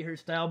like it would be her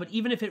style, but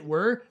even if it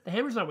were, the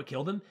hammer's not what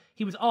killed him.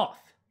 He was off.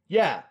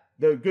 Yeah.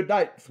 The good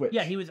night switch.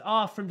 Yeah, he was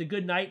off from the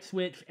good night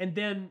switch, and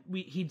then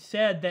he'd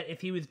said that if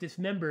he was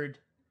dismembered,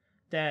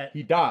 that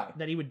he'd die.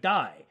 That he would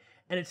die.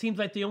 And it seems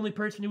like the only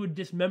person who would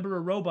dismember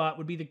a robot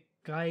would be the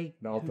guy...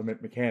 The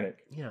ultimate mechanic.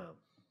 Yeah.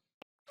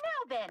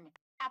 Now then,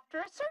 after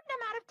a certain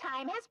amount of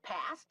time has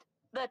passed,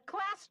 the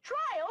class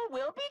trial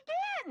will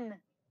begin.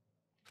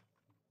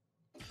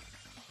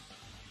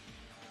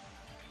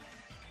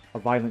 A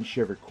violent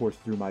shiver coursed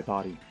through my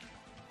body.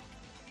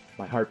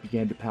 My heart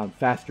began to pound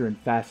faster and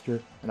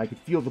faster, and I could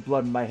feel the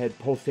blood in my head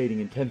pulsating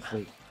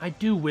intensely. I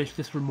do wish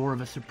this were more of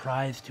a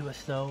surprise to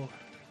us, though.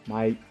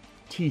 My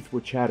teeth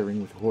were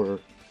chattering with horror.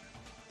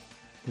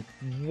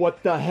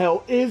 What the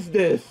hell is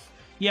this?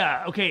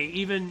 Yeah, okay,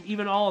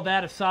 even all of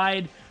that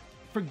aside,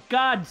 for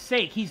God's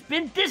sake, he's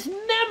been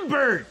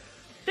dismembered!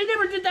 They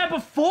never did that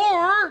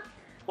before!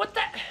 What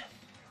the...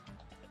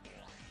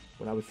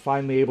 When I was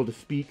finally able to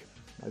speak,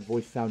 my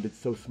voice sounded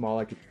so small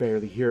I could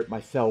barely hear it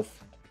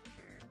myself.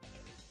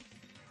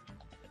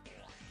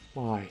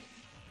 Why?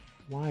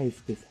 Why is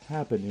this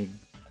happening?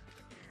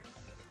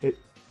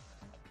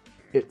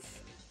 It's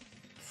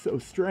so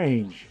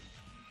strange.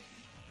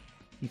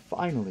 He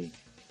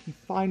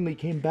finally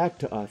came back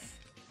to us.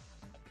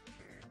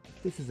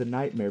 If this is a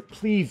nightmare,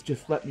 please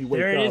just let me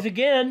wake up. There it is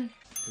again!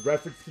 The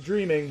reference to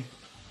dreaming.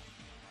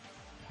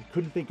 I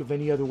couldn't think of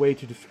any other way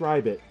to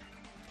describe it.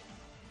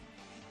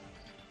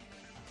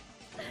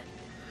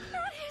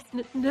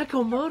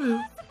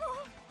 Nekomaru?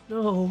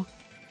 No.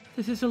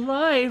 This is a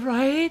lie,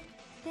 right?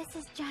 This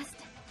is just...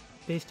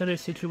 Based on our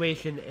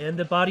situation and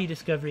the body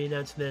discovery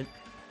announcement,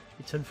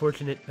 it's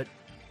unfortunate, but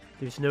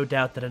there's no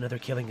doubt that another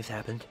killing has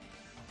happened.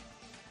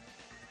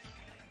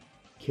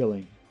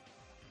 Killing.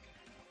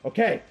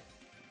 Okay.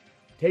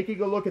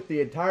 Taking a look at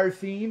the entire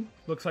scene.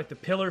 Looks like the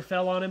pillar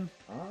fell on him.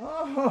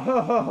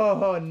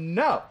 Oh,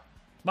 no.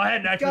 I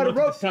hadn't actually Got a looked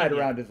at the rope scene tied yet.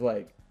 around his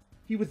leg.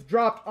 He was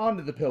dropped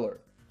onto the pillar.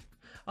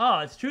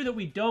 Ah, it's true that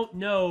we don't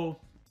know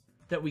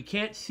that we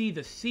can't see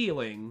the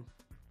ceiling.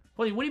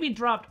 What do you mean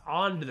dropped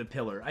onto the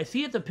pillar? I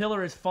see that the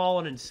pillar has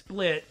fallen and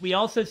split. We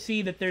also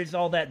see that there's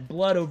all that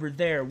blood over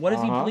there. What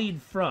does he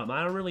bleed from?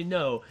 I don't really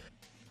know.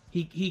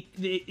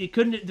 It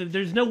couldn't.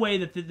 There's no way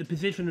that the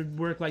position would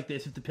work like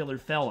this if the pillar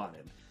fell on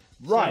him.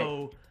 Right.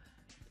 So,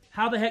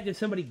 how the heck did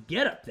somebody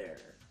get up there?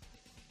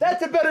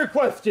 That's a better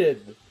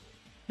question.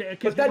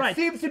 Because But that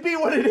seems to be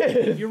what it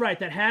is. You're right.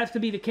 That has to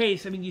be the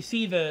case. I mean, you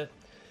see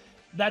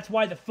that's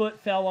why the foot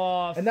fell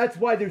off. And that's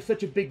why there's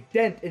such a big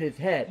dent in his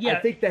head. Yeah. I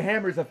think the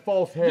hammer's a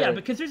false head. Yeah,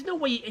 because there's no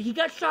way he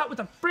got shot with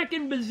a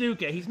frickin'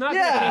 bazooka. He's not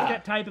going to take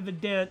that type of a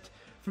dent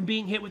from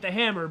being hit with a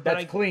hammer. But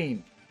That's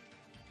clean.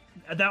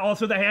 That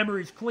also the hammer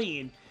is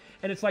clean,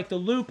 and it's like the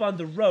loop on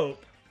the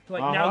rope.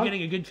 Like now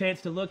getting a good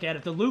chance to look at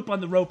it. The loop on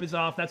the rope is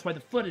off. That's why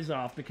the foot is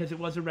off, because it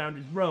was around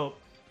his rope,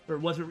 or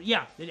was it?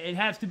 Yeah, it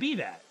has to be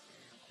that.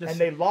 And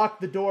they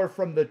locked the door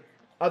from the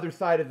other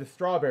side of the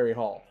strawberry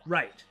hall.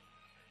 Right.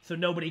 So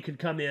nobody could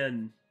come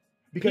in.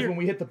 Because when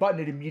we hit the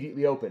button, it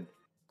immediately opened.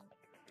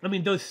 I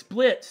mean, those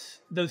splits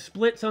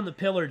on the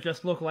pillar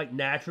just look like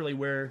naturally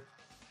where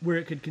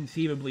it could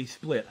conceivably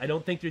split. I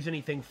don't think there's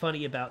anything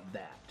funny about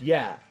that.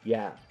 Yeah.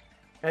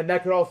 And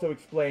that could also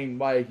explain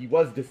why he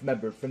was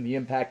dismembered from the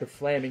impact of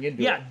slamming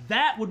into it. Yeah,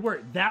 that would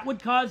work. That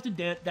would cause the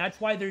dent. That's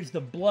why there's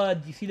the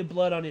blood. You see the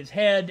blood on his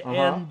head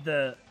and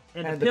the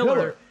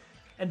pillar.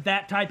 And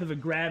that type of a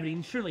gravity,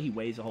 and surely he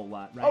weighs a whole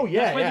lot, right? Oh,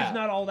 yeah, That's why yeah. there's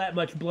not all that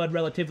much blood,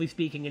 relatively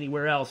speaking,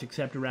 anywhere else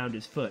except around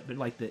his foot. But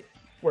like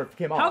where it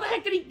came off. How the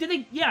heck did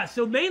they? Yeah.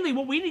 So mainly,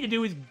 what we need to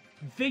do is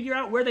figure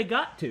out where they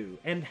got to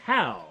and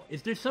how.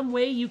 Is there some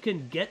way you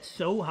can get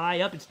so high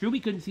up? It's true we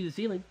couldn't see the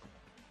ceiling.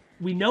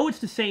 We know it's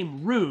the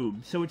same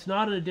room, so it's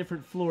not on a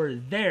different floor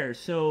there.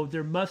 So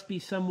there must be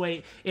some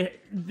way. We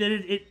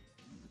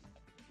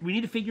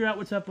need to figure out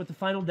what's up with the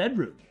final dead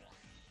room.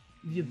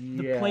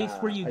 The place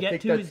where you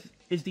get to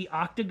is the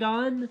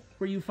octagon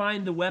where you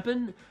find the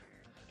weapon.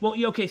 Well,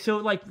 okay, so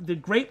like the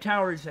Grape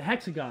Tower is a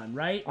hexagon,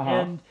 right?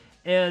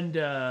 And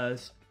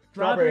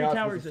Strawberry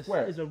Tower is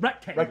a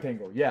rectangle.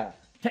 Rectangle, yeah.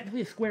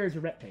 Technically, a square is a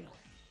rectangle.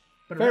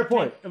 But Fair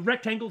point. A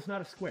rectangle's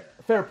not a square.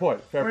 Fair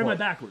point. Or am I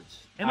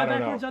backwards? Am I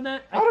backwards on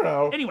that? I don't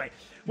know. Anyway,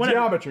 whatever.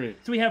 Geometry.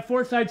 So we have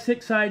 4 sides,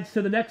 6 sides.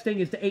 So the next thing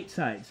is the 8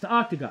 sides, the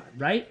octagon,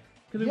 right?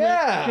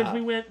 Because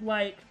we went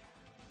like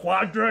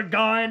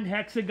quadragon,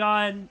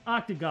 hexagon,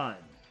 octagon.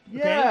 Okay?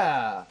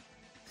 Yeah.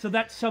 So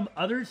that's some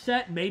other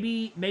set.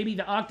 Maybe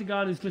the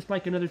octagon is just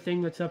like another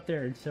thing that's up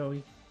there, and so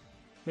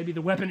maybe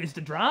the weapon is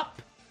to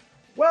drop.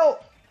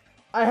 Well,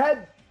 I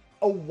had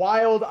a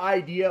wild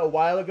idea a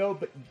while ago,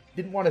 but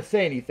didn't want to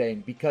say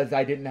anything because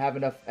I didn't have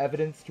enough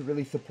evidence to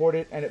really support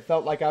it, and it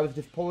felt like I was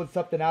just pulling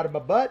something out of my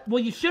butt.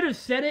 Well, you should have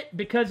said it,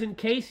 because in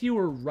case you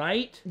were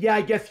right... Yeah,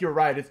 I guess you're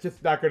right. It's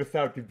just not going to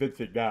sound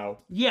convincing now.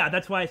 Yeah,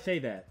 that's why I say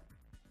that.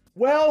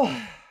 Well,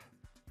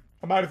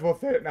 I might as well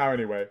say it now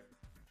anyway.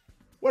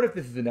 What if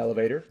this is an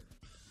elevator?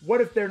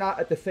 What if they're not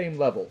at the same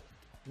level?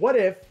 What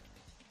if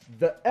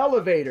the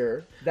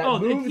elevator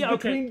that moves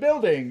between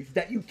buildings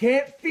that you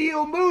can't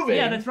feel moving...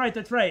 Yeah, that's right.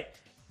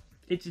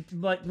 It's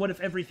like, what if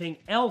everything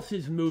else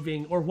is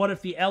moving, or what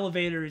if the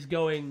elevator is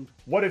going...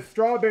 What if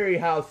Strawberry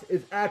House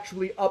is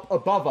actually up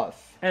above us?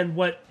 And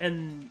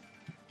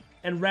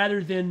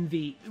rather than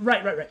the...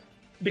 Right.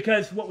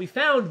 Because what we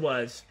found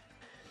was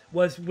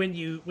when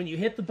you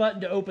hit the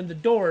button to open the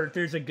door,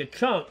 there's a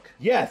ga-chunk.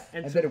 Yes,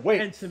 and then it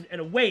waits. And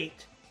a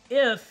wait.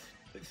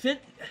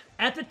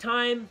 At the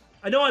time,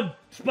 I know I'm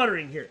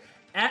sputtering here.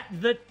 At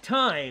the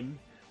time,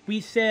 we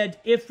said,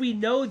 if we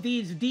know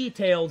these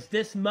details,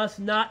 this must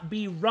not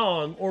be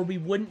wrong, or we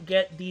wouldn't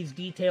get these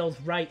details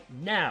right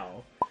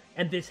now.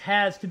 And this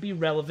has to be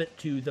relevant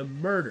to the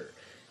murder.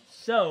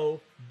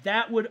 So,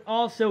 that would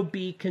also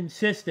be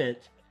consistent,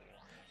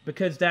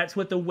 because that's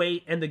what the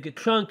weight and the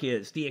ga-chunk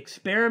is. The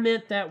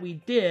experiment that we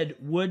did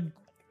would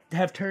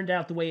have turned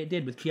out the way it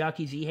did with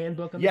Chiaki's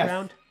e-handbook on the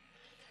ground.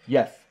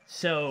 Yes.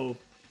 So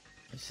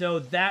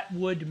that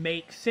would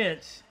make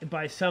sense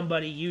by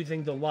somebody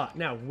using the lock.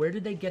 Now, where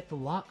did they get the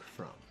lock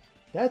from?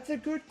 That's a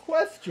good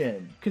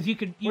question. Because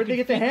where'd they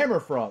get the hammer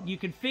from? You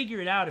could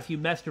figure it out if you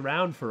messed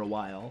around for a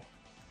while.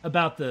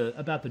 About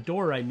the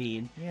door, I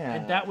mean. Yeah.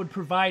 And that would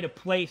provide a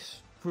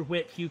place for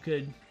which you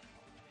could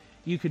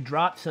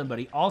drop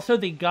somebody. Also,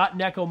 they got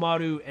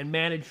Nekomaru and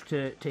managed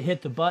to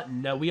hit the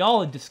button. Now, we all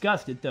had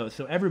discussed it, though,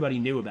 so everybody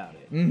knew about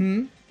it.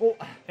 Mm-hmm. Well,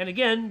 and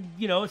again,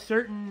 you know, a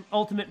certain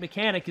ultimate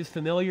mechanic is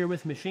familiar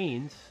with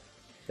machines.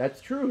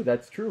 That's true,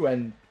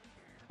 and...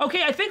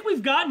 Okay, I think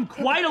we've gotten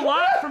quite a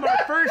lot from our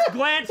first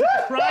glance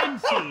at the crime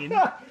scene.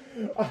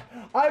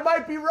 I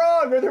might be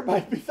wrong, or there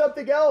might be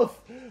something else.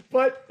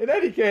 But in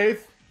any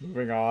case,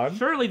 moving on.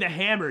 Surely the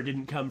hammer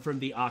didn't come from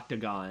the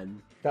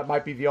octagon. That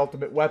might be the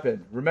ultimate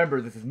weapon. Remember,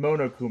 this is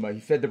Monokuma.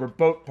 He said there were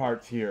boat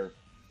parts here.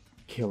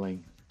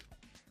 Killing.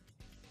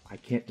 I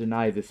can't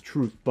deny this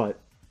truth, but...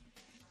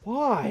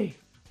 why?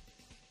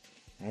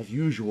 As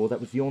usual,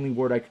 that was the only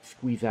word I could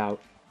squeeze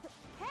out.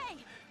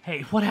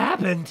 Hey, what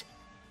happened?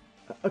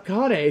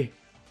 Akane!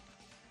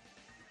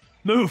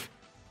 Move!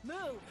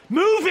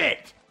 Move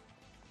it!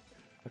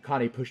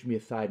 Akane pushed me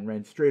aside and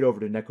ran straight over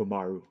to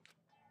Nekomaru.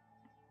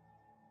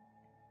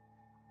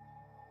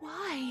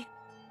 Why?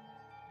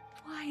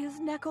 Why is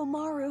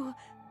Nekomaru?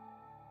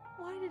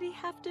 Why did he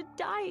have to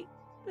die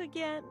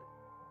again?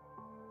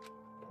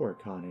 Poor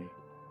Akane.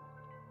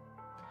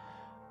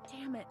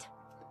 Damn it.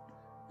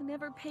 I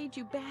never paid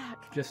you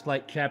back. Just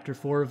like Chapter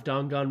 4 of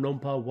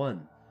Danganronpa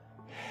 1.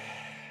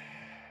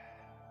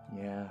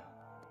 Yeah.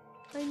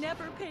 I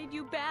never paid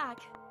you back.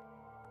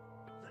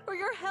 For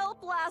your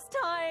help last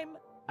time.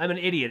 I'm an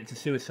idiot. It's a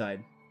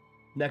suicide.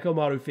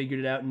 Nekomaru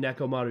figured it out, and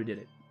Nekomaru did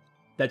it.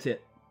 That's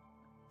it.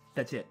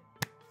 That's it.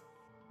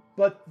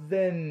 But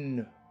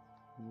then,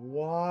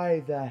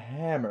 why the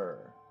hammer?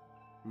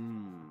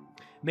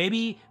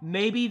 Maybe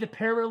the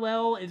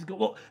parallel is...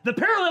 Well, the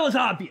parallel is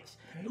obvious.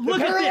 The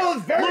parallel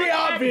is very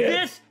obvious.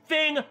 At this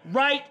thing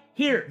right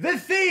here.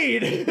 This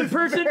scene!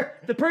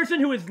 The person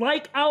who is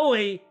like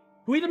Aoi,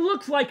 who even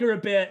looks like her a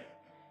bit,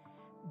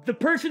 the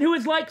person who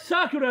is like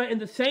Sakura in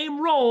the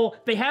same role,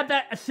 they have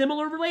a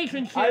similar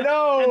relationship. I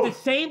know! And the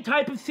same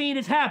type of scene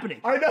is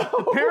happening. I know!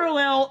 The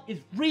parallel is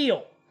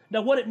real.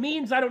 Now, what it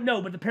means, I don't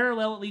know, but the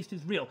parallel at least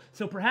is real.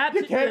 So perhaps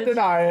you can't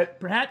deny it.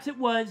 Perhaps it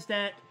was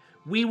that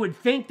we would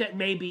think that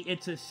maybe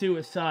it's a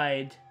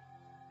suicide,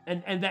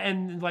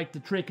 and like the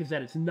trick is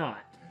that it's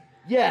not.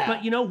 Yeah.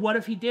 But you know, what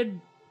if he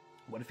did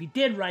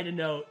write a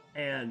note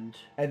and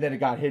then it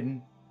got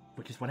hidden?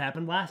 Which is what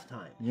happened last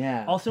time.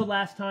 Yeah. Also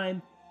last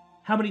time,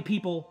 how many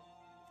people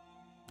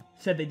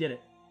said they did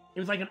it? It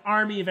was like an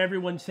army of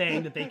everyone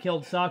saying that they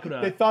killed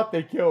Sakura. They thought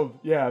they killed,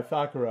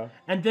 Sakura.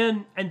 And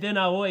then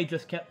Aoi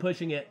just kept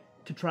pushing it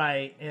to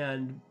try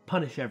and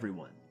punish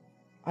everyone.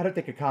 I don't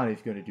think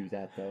Akane's going to do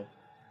that, though.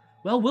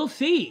 Well, we'll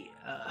see.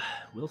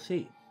 We'll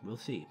see. We'll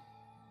see.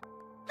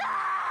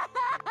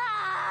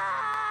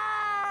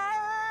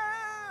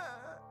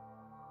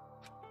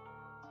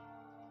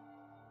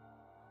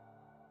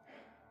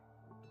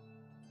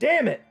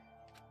 Damn it!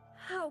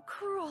 How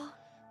cruel.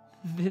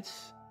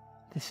 This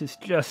is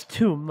just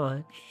too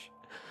much.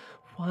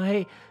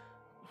 Why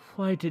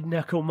did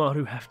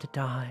Nekomaru have to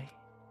die?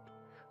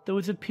 Though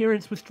his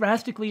appearance was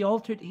drastically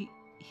altered,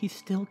 he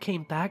still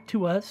came back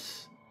to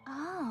us.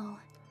 Oh.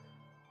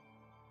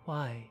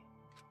 Why?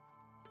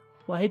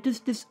 Why does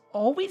this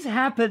always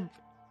happen?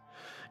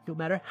 No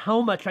matter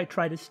how much I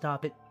try to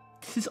stop it,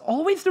 this is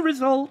always the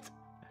result.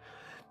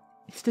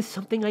 Is this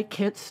something I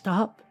can't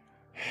stop?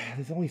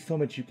 There's only so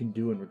much you can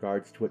do in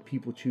regards to what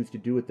people choose to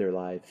do with their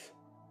lives.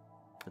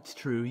 That's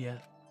true, yeah.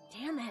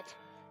 Damn it.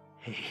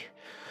 Hey,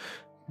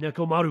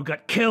 Nekomaru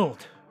got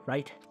killed,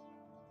 right?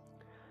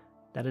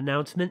 That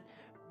announcement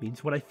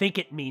means what I think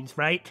it means,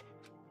 right?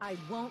 I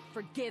won't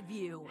forgive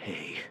you.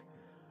 Hey,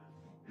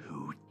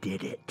 who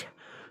did it?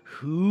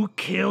 Who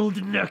killed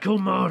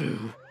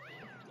Nekomaru?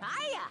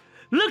 Hiya!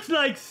 Looks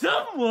like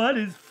someone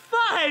is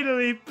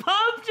finally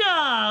pumped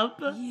up!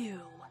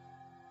 You.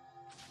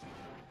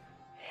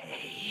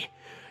 Hey,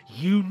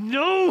 you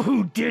know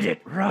who did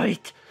it,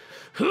 right?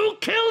 Who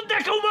killed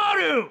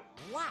Nekomaru?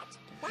 What?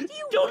 What do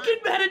you Don't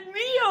get mad at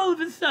me all of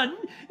a sudden.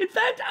 In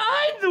fact,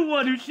 I'm the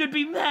one who should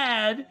be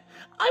mad.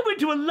 I went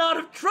to a lot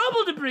of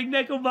trouble to bring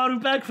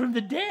Nekomaru back from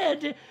the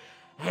dead,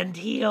 and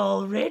he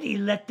already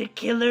let the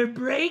killer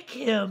break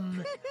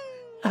him.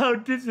 How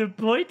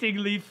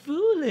disappointingly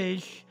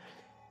foolish.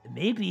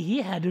 Maybe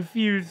he had a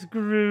few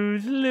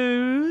screws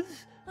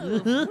loose.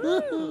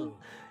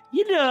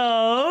 You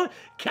know,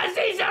 'cause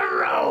he's a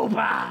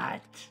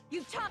robot!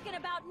 You talking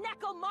about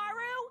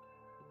Nekomaru?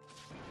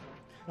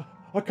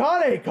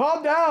 Akane,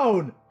 calm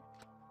down!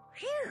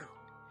 Phew.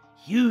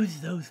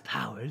 Use those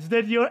powers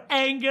that your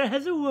anger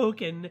has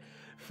awoken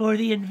for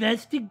the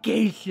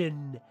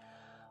investigation.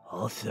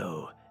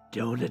 Also,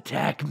 don't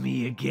attack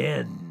me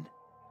again.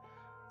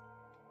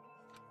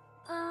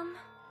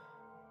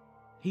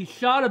 He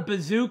shot a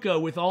bazooka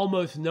with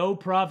almost no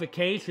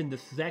provocation the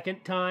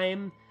second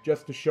time.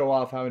 Just to show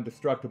off how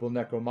indestructible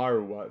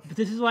Nekomaru was. But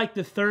this is like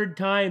the third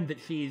time that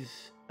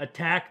she's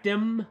attacked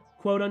him,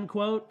 quote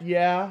unquote.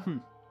 Yeah.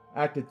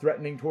 Acted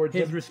threatening towards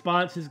His him.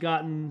 response has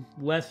gotten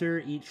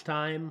lesser each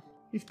time.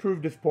 He's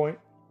proved his point.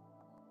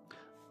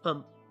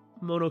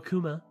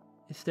 Monokuma,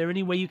 is there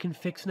any way you can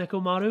fix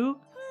Nekomaru?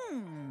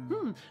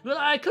 Well,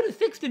 I could have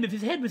fixed him if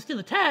his head was still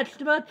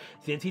attached, but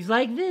since he's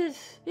like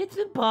this, it's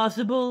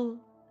impossible.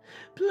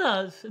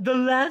 Plus, the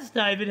last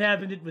time it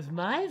happened, it was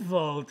my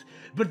fault.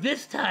 But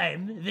this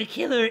time, the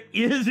killer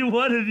is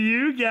one of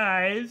you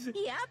guys.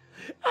 Yep.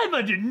 I'm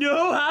under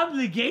no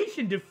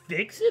obligation to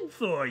fix him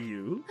for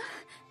you.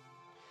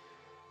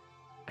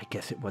 I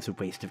guess it was a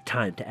waste of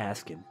time to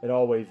ask him. It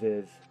always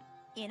is.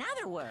 In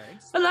other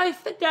words... A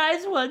life that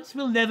dies once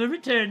will never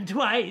return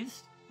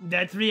twice.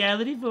 That's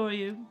reality for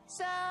you.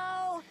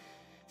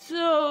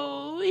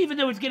 So, even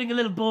though it's getting a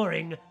little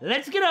boring,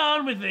 let's get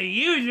on with the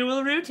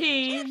usual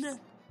routine. The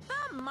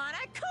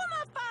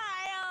Monokuma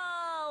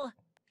file!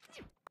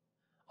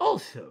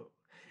 Also,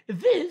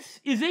 this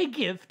is a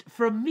gift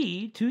from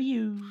me to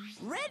you.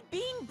 Red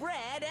bean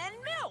bread and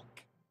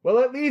milk! Well,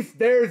 at least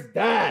there's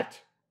that!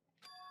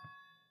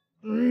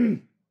 I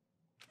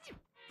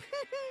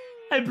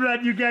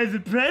brought you guys a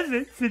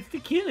present since the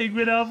killing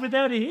went off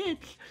without a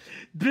hitch.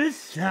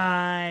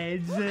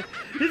 Besides,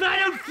 if I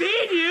don't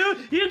feed you,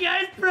 you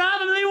guys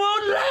probably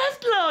won't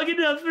last long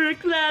enough for a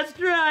class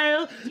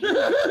trial.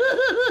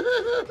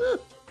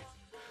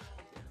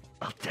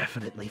 I'll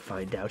definitely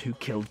find out who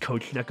killed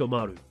Coach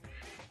Nekomaru.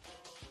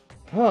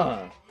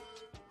 Huh.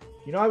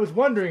 You know, I was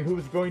wondering who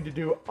was going to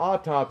do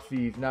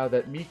autopsies now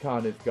that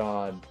Mikan is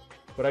gone.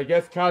 But I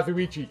guess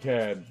Kazuichi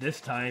can.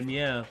 This time,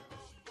 yeah.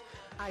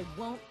 I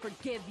won't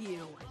forgive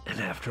you. And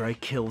after I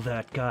kill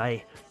that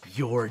guy,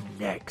 you're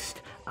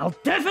next. I'll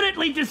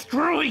definitely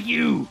destroy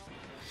you!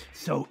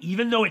 So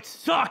even though it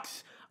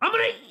sucks, I'm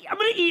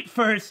gonna eat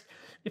first.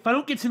 If I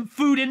don't get some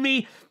food in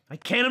me, I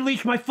can't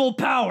unleash my full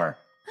power.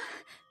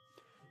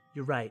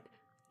 You're right.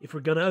 If we're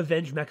gonna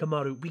avenge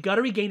Nekomaru, we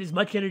gotta regain as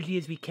much energy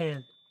as we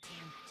can.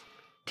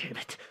 Damn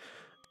it.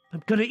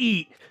 I'm gonna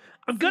eat.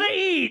 I'm gonna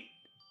eat!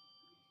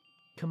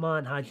 Come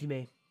on,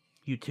 Hajime.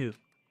 You too.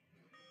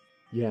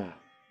 Yeah,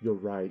 you're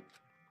right.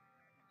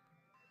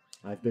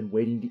 I've been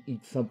waiting to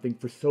eat something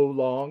for so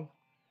long.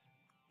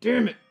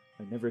 Damn it!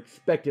 I never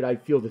expected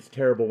I'd feel this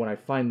terrible when I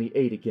finally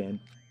ate again.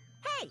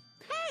 Hey!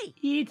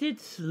 Eat it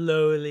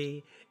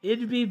slowly.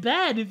 It'd be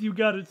bad if you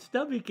got a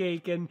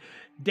stomachache, and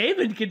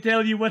Damon can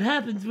tell you what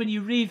happens when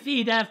you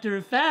refeed after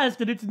a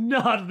fast, and it's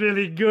not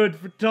really good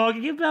for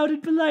talking about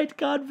in polite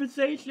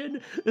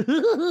conversation.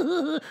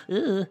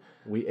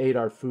 We ate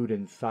our food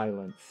in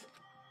silence.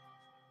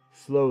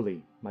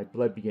 Slowly, my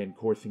blood began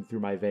coursing through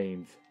my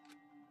veins.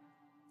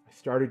 I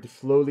started to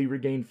slowly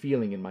regain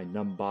feeling in my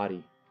numb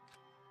body.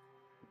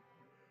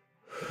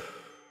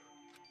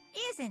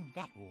 Isn't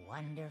that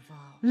wonderful?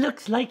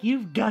 Looks like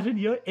you've gotten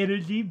your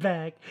energy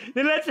back.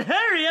 Then let's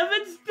hurry up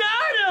and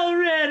start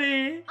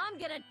already! I'm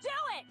gonna do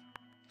it!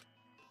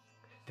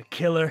 The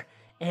killer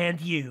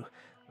and you.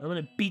 I'm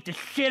gonna beat the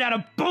shit out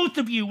of both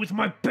of you with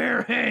my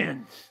bare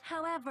hands!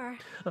 However...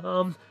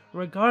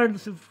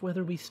 Regardless of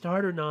whether we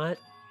start or not,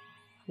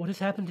 what has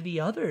happened to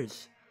the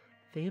others?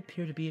 They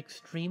appear to be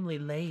extremely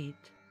late.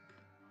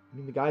 You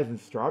mean the guys in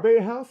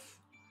Strawberry House?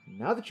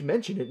 Now that you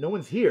mention it, no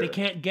one's here. They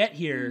can't get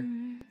here.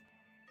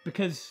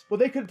 Because... Well,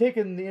 they could have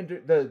taken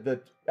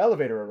the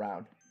elevator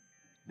around.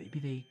 Maybe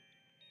they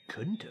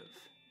couldn't have.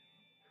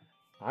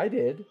 I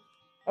did.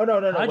 Oh,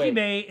 no, Hajime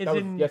wait. is That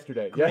was in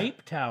yesterday.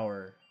 Grape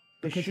Tower.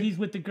 Because he's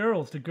with the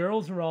girls. The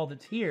girls are all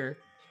that's here.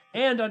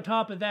 And on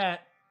top of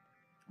that,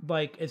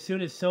 like, as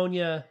soon as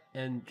Sonia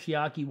and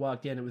Chiaki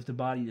walked in, it was the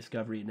body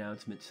discovery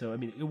announcement. So, I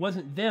mean, it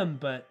wasn't them,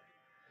 but...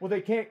 Well,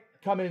 they can't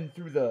come in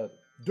through the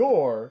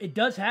door. It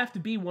does have to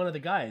be one of the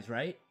guys,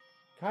 right?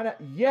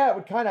 Yeah, it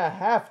would kind of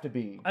have to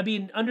be. I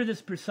mean, under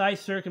this precise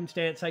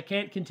circumstance, I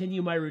can't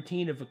continue my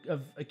routine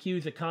of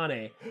accuse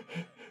Akane.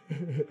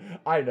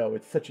 I know,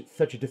 it's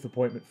such a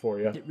disappointment for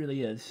you. It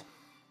really is.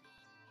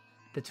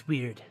 That's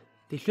weird.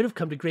 They should have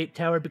come to Grape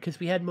Tower because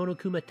we had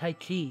Monokuma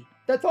Tai-Chi.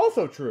 That's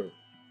also true.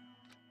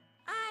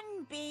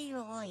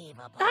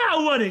 Unbelievable.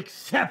 How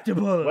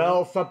unacceptable!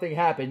 Well, something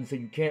happened, so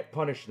you can't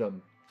punish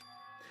them.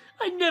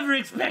 I never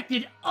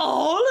expected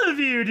all of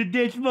you to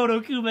ditch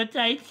Monokuma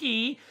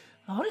Tai-Chi.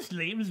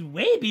 Honestly, it was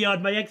way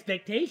beyond my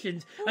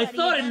expectations. I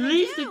thought at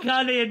least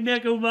Akane and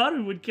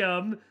Nekomaru would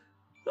come.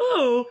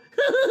 Oh,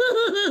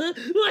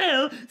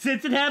 well,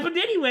 since it happened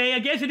anyway, I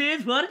guess it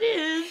is what it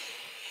is.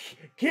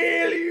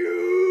 kill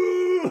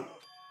you!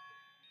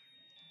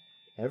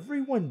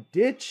 Everyone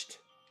ditched?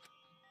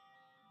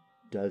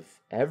 Does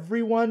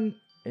everyone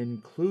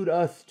include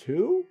us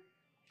too?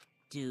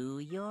 Do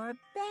your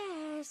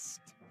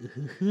best.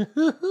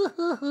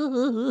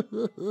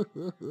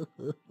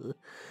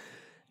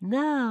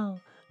 Now,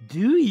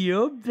 do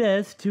your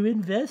best to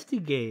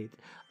investigate.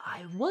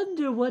 I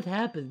wonder what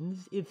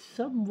happens if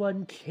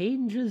someone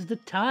changes the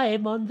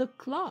time on the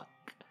clock.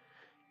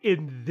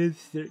 In this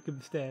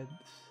circumstance,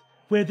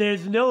 where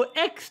there's no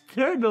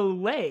external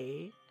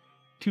way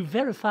to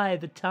verify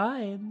the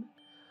time,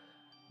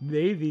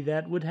 maybe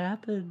that would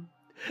happen.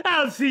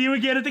 I'll see you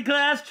again at the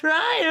class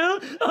trial.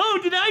 Oh,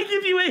 did I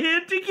give you a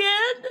hint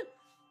again?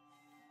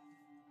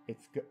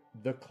 It's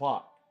the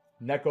clock.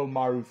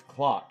 Nekomaru's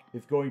clock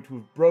is going to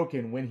have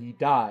broken when he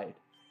died,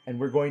 and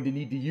we're going to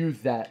need to use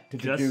that to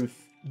deduce.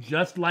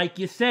 Just like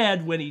you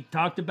said when he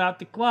talked about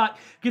the clock,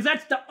 because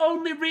that's the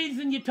only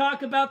reason you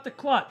talk about the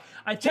clock.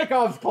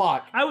 Chekhov's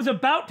clock! I was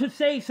about to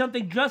say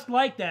something just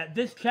like that.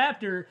 This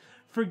chapter,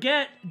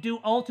 forget do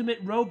ultimate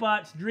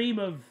robots dream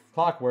of...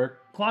 Clockwork.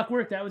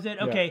 Clockwork, that was it?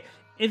 Yeah. Okay.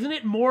 Isn't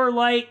it more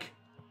like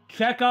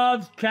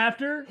Chekhov's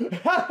chapter?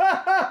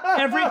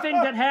 Everything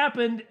that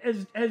happened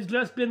has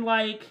just been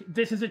like,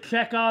 this is a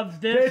Chekhov's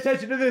this. Pay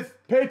attention to this!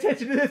 Pay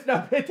attention to this!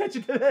 Now pay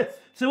attention to this!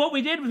 So what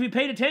we did was we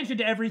paid attention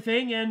to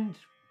everything and...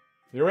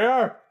 Here we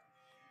are!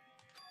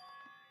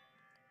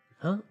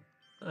 Huh?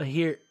 I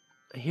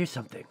hear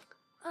something.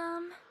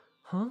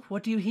 Huh?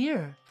 What do you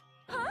hear?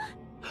 Huh?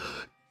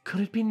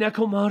 Could it be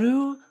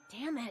Nekomaru?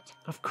 Damn it.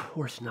 Of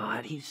course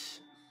not. He's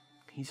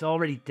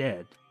already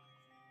dead.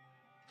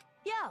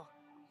 Yo.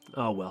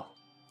 Oh well.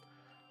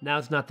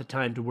 Now's not the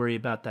time to worry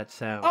about that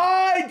sound.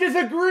 I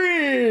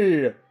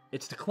disagree!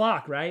 It's the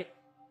clock, right?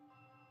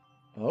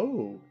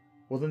 Oh.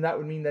 Well, then that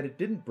would mean that it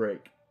didn't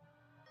break.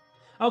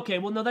 Okay,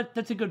 well, no,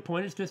 that's a good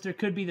point. It's just there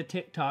could be the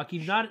tick-tock.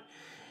 He's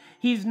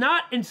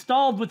not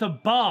installed with a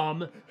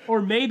bomb,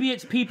 or maybe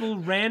it's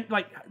people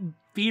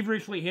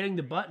feverishly hitting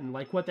the button.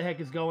 Like, what the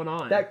heck is going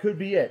on? That could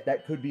be it.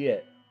 That could be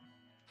it.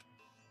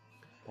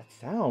 That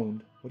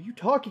sound? What are you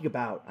talking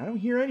about? I don't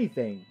hear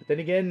anything. But then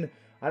again,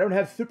 I don't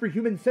have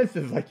superhuman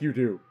senses like you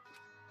do.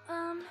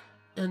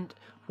 And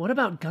what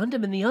about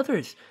Gundam and the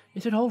others?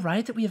 Is it all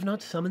right that we have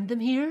not summoned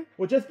them here?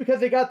 Well, just because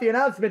they got the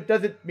announcement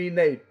doesn't mean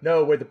they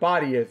know where the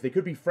body is. They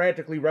could be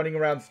frantically running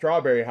around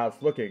Strawberry House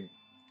looking.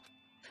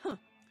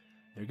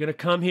 They're gonna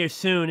come here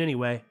soon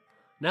anyway.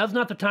 Now's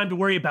not the time to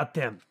worry about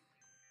them.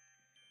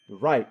 You're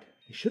right.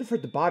 They should have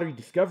heard the body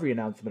discovery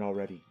announcement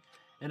already.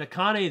 And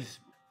Akane's...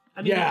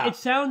 I mean, Yeah. it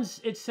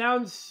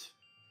sounds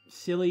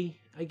silly,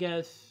 I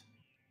guess.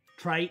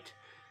 Trite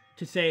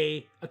to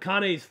say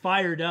Akane's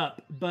fired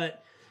up,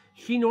 but...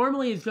 She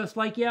normally is just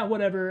like, yeah,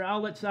 whatever, I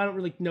don't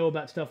really know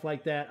about stuff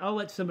like that. I'll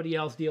let somebody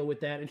else deal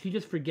with that. And she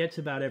just forgets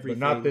about everything.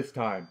 But not this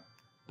time.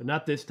 But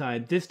not this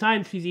time. This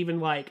time she's even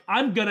like,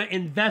 I'm gonna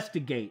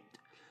investigate.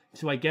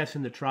 So I guess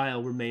in the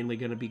trial we're mainly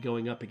gonna be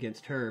going up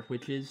against her,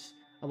 which is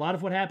a lot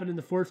of what happened in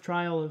the fourth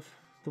trial of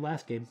the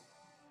last game.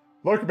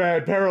 Look,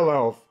 man,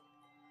 parallels.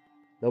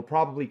 They'll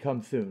probably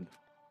come soon.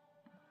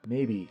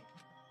 Maybe.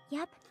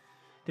 Yep.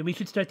 Then we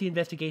should start the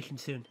investigation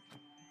soon.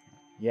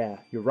 Yeah,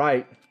 you're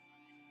right.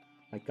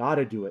 I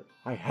gotta do it.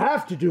 I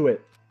have to do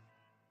it!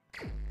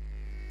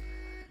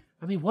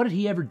 I mean, what did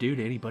he ever do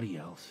to anybody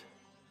else?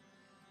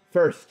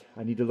 First,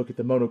 I need to look at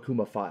the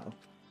Monokuma file.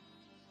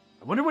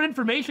 I wonder what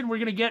information we're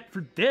gonna get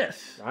for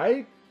this.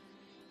 Right?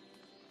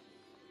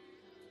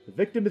 The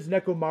victim is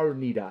Nekomaru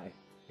Nidai,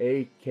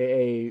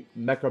 aka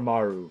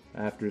Mekamaru,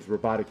 after his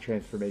robotic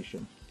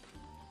transformation.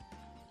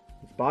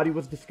 His body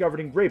was discovered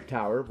in Grape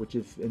Tower, which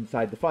is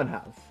inside the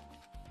funhouse.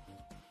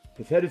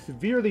 His head is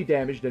severely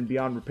damaged and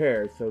beyond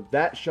repair, so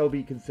that shall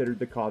be considered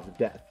the cause of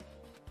death.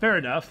 Fair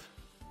enough.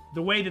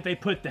 The way that they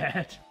put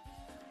that.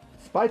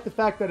 Despite the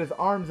fact that his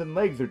arms and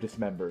legs are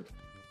dismembered.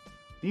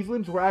 These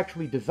limbs were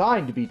actually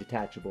designed to be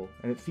detachable,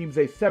 and it seems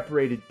they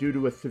separated due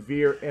to a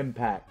severe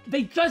impact.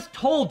 They just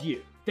told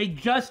you.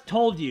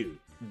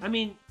 I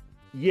mean,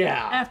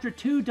 Yeah. after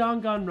 2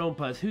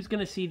 Danganronpas, who's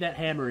gonna see that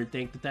hammer and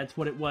think that that's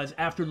what it was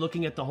after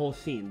looking at the whole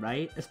scene,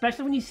 right?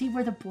 Especially when you see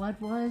where the blood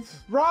was.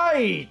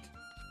 Right!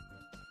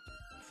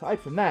 Aside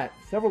from that,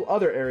 several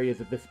other areas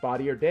of this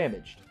body are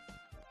damaged.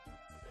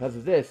 Because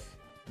of this,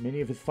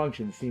 many of his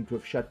functions seem to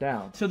have shut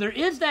down. So there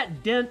is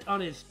that dent on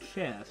his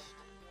chest.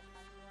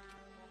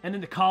 And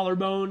in the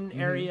collarbone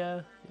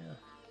area. Yeah.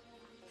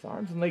 His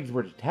arms and legs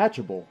were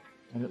detachable,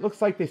 and it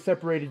looks like they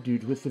separated due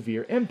to a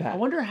severe impact. I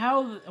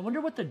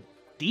wonder what the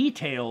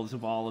details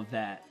of all of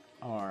that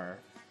are.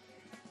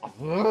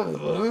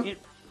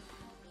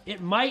 He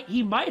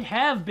might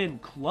have been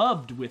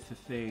clubbed with the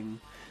thing,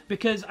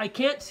 because I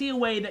can't see a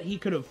way that he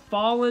could have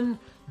fallen,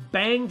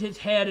 banged his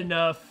head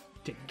enough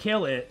to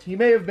kill it. He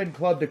may have been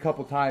clubbed a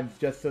couple times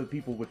just so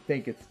people would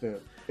think it's the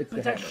But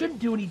that hammer. shouldn't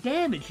do any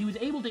damage. He was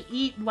able to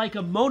eat like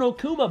a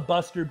Monokuma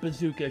Buster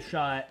bazooka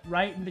shot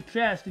right in the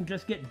chest and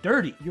just get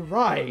dirty. You're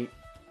right.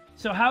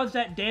 So how's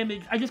that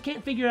damage? I just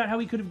can't figure out how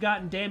he could have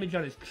gotten damage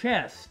on his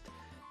chest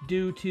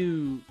due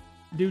to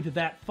due to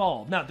that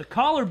fall. Now, the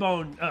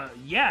collarbone,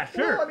 yeah,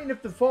 sure. Well, I mean,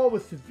 if the fall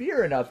was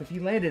severe enough, if he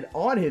landed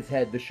on his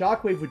head, the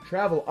shockwave would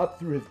travel up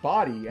through his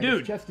body, and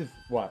his chest is...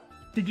 What?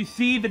 Did you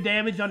see the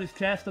damage on his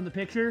chest on the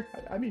picture?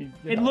 I mean,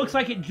 it looks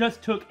like it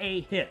just took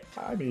a hit.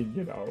 I mean,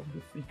 you know,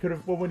 he could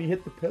have. Well, when he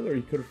hit the pillar,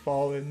 he could have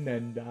fallen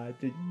and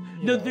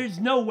didn't. No, there's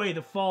no way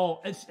the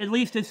fall. At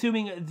least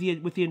assuming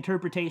with the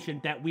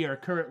interpretation that we are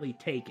currently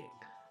taking.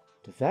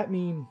 Does that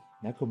mean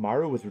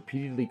Nekomaru was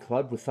repeatedly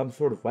clubbed with some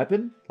sort of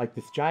weapon, like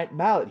this giant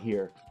mallet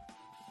here?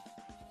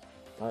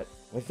 But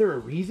was there a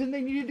reason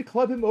they needed to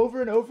club him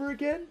over and over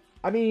again?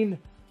 I mean,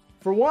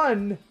 for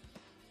one,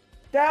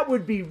 that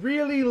would be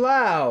really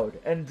loud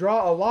and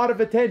draw a lot of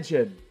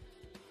attention.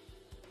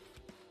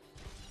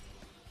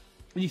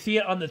 You see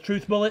it on the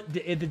truth bullet,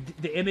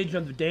 the image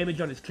of the damage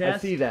on his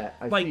chest? I see that.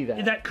 I see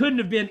that. That couldn't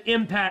have been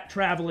impact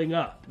traveling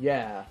up.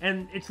 Yeah.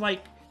 And it's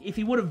like, if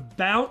he would have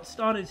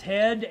bounced on his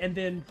head and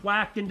then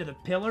whacked into the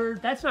pillar,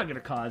 that's not going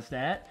to cause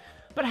that.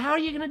 But how are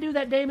you going to do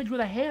that damage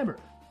with a hammer?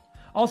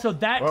 Also,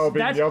 that's... Well,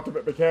 being the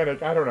ultimate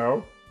mechanic, I don't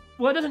know.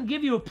 Well, it doesn't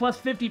give you a plus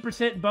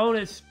 50%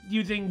 bonus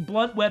using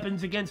blunt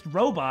weapons against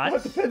robots.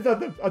 Well, it depends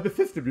on the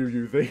system you're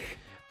using.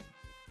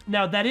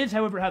 Now, that is,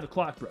 however, how the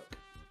clock broke.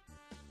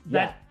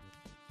 Yeah.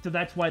 So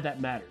that's why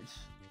that matters.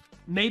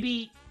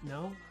 Maybe,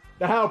 no?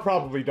 The how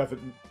probably doesn't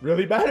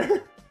really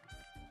matter.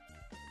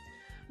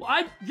 Well,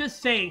 I'm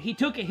just saying, he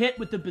took a hit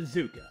with the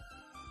bazooka.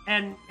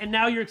 And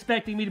now you're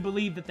expecting me to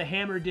believe that the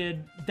hammer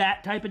did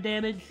that type of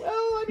damage? Well,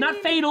 I mean, not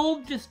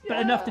fatal, just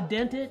enough to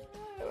dent it?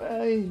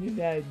 Well, you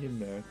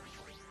know.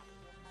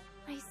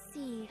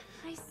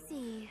 I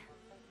see.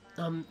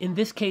 In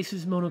this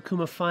case's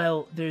Monokuma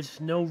file, there's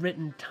no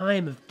written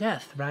time of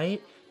death,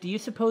 right? Do you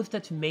suppose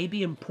that's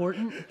maybe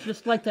important?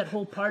 Just like that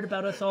whole part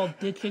about us all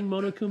ditching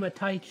Monokuma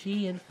Tai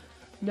Chi and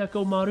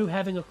Nekomaru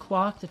having a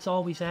clock that's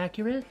always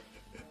accurate?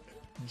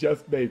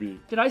 Just maybe.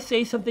 Did I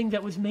say something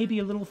that was maybe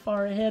a little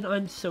far ahead?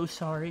 I'm so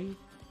sorry.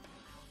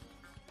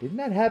 Didn't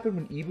that happen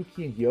when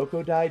Ibuki and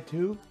Hyoko died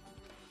too?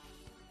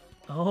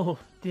 Oh,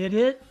 did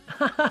it?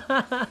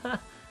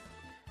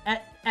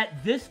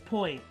 At this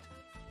point,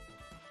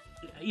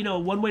 you know,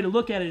 one way to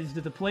look at it is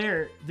that the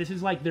player, this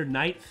is like their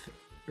 9th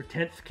or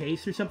 10th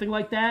case or something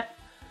like that.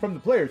 From the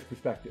player's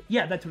perspective.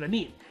 Yeah, that's what I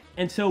mean.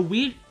 And so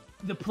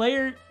the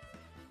player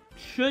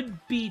should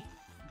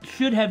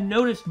have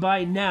noticed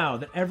by now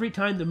that every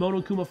time the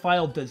Monokuma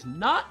file does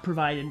not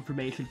provide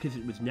information, because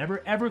it was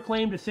never ever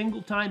claimed a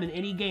single time in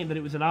any game that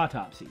it was an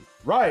autopsy.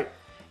 Right.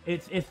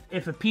 It's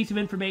if a piece of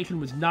information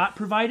was not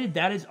provided,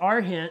 that is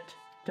our hint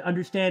to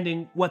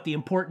understanding what the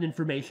important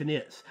information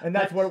is. And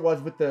that's what it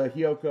was with the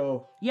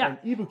Hyoko and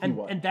Ibuki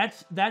one. And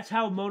that's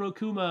how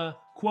Monokuma,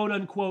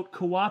 quote-unquote,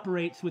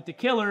 cooperates with the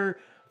killer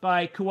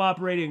by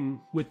cooperating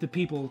with the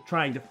people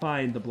trying to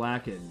find the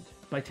Blackened,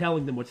 by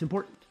telling them what's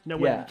important. Now,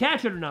 whether you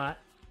catch it or not...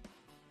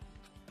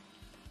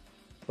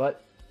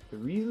 But the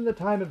reason the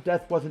time of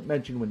death wasn't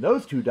mentioned when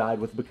those two died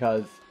was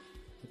because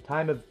the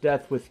time of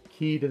death was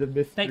key to the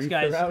mystery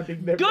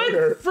surrounding their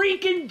murder. Good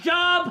freaking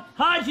job,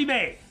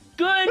 Hajime!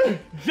 Good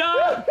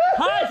job,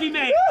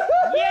 Hajime!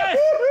 Yes!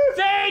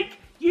 Thank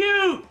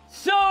you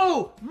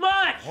so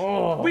much!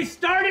 Oh, we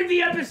started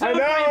the episode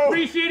by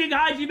appreciating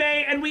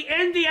Hajime, and we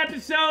end the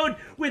episode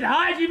with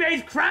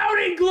Hajime's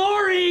crowning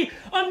glory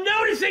of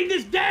noticing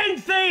this dang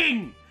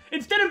thing!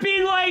 Instead of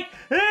being like,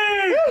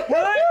 hey,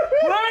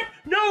 what?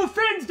 No,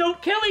 friends,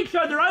 don't kill each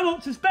other. I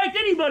won't suspect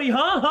anybody,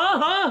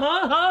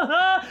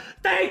 huh?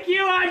 Thank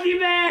you,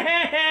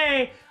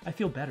 Hajime! I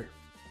feel better.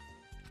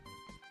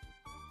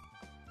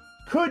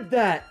 Could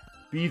that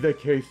be the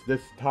case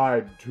this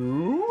time,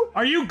 too?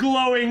 Are you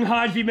glowing,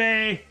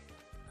 Hajime?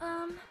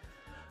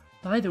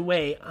 By the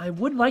way, I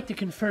would like to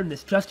confirm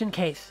this just in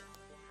case.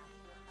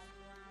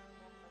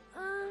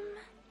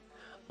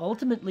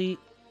 Ultimately,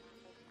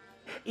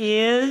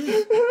 is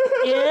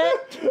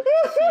it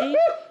safe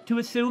to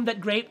assume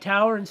that Grape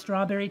Tower and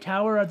Strawberry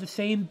Tower are the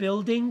same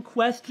building?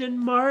 Question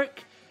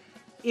mark.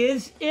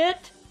 Is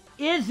it?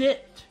 Is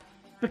it?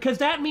 Because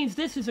that means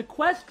this is a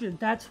question.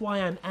 That's why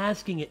I'm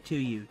asking it to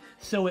you.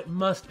 So it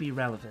must be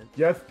relevant.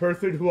 Yes,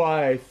 person who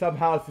I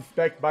somehow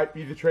suspect might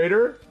be the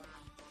traitor?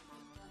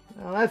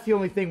 Well, that's the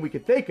only thing we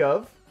could think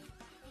of.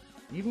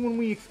 Even when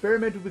we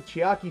experimented with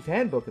Chiaki's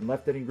handbook and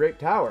left it in Grape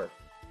Tower,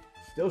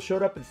 it still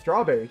showed up in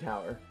Strawberry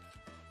Tower.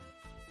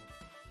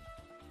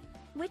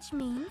 Which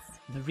means?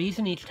 The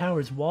reason each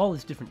tower's wall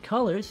is different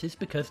colors is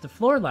because the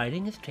floor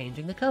lighting is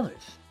changing the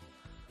colors.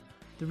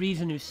 The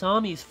reason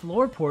Usami's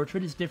floor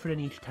portrait is different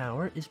in each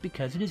tower is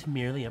because it is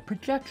merely a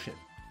projection.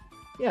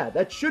 Yeah,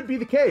 that should be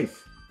the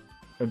case.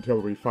 Until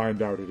we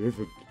find out it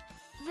isn't.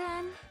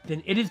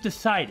 Then it is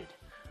decided.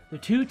 The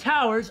two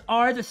towers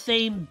are the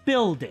same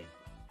building.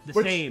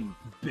 Same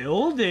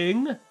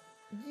building?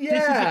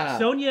 Yeah!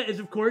 Sonia is,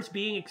 of course,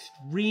 being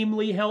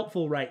extremely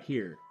helpful right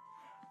here.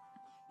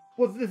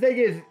 Well, the thing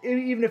is,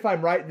 even if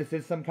I'm right, this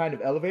is some kind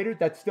of elevator,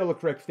 that's still a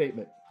correct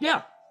statement.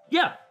 Yeah.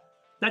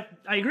 I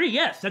agree,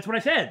 yes, that's what I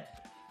said.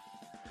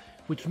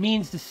 Which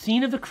means the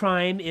scene of the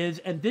crime is,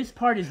 and this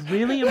part is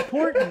really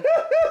important,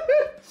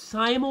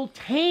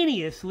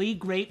 simultaneously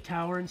Grape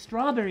Tower and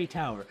Strawberry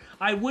Tower.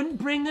 I wouldn't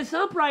bring this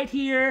up right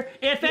here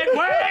if it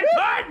weren't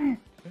important!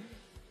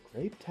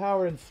 Grape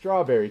Tower and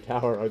Strawberry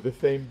Tower are the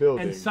same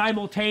building. And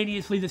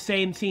simultaneously the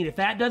same scene. If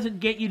that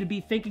doesn't get you to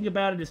be thinking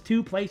about it as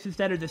two places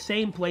that are the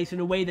same place in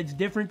a way that's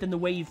different than the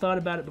way you thought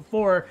about it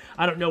before,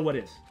 I don't know what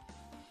is.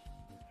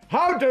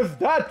 How does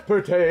that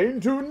pertain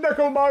to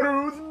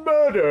Nekomaru's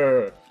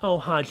murder? Oh,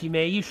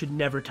 Hajime, you should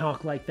never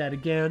talk like that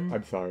again.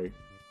 I'm sorry.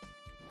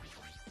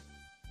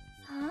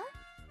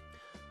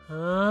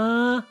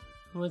 Huh?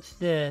 What's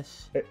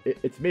this?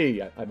 It's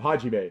me. I'm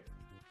Hajime.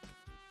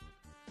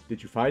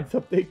 Did you find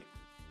something?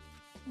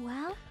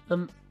 Well?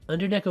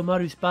 Under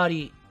Nekomaru's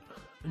body...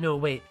 No,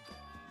 wait.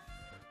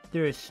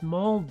 There are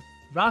small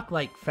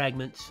rock-like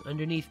fragments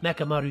underneath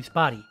Nekomaru's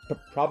body.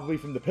 Probably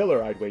from the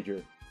pillar, I'd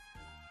wager.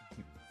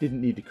 You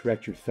didn't need to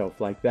correct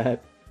yourself like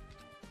that.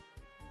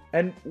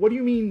 And what do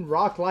you mean,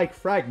 rock-like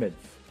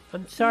fragments?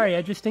 I'm sorry,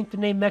 I just think the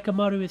name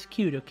Nekomaru is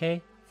cute,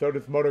 okay? So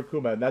does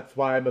Monokuma, and that's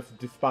why I must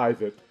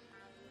despise it.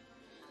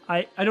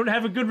 I don't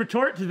have a good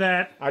retort to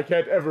that. I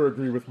can't ever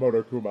agree with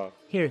Monokuma.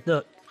 Here,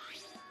 look.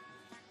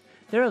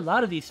 There are a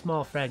lot of these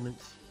small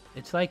fragments.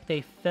 It's like they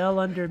fell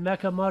under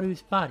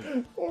Nekomaru's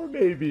body. Or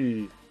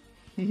maybe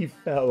he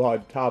fell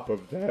on top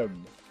of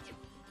them.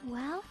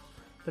 Well?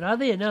 But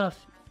oddly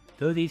enough,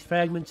 though these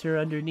fragments are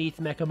underneath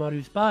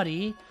Nekomaru's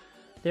body,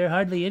 there are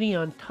hardly any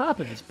on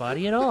top of his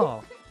body at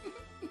all.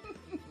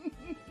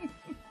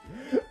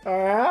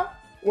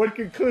 What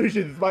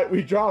conclusions might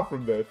we draw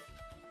from this?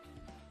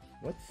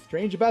 What's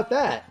strange about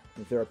that?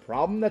 Is there a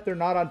problem that they're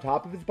not on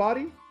top of his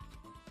body?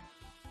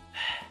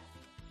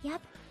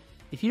 Yep.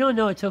 If you don't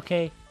know, it's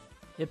okay.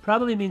 It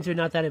probably means they're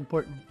not that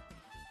important.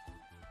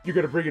 You're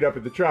gonna bring it up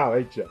in the trial,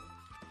 ain't you?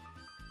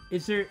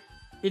 Is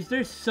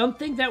there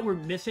something that we're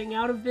missing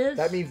out of this?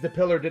 That means the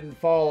pillar didn't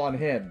fall on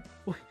him.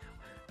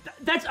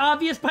 That's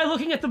obvious by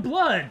looking at the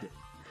blood.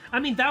 I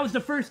mean, that was the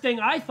first thing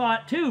I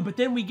thought too, but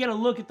then we get a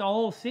look at the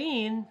whole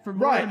scene for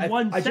more than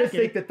 1 second. I just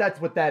think that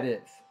that's what that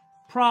is.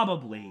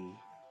 Probably.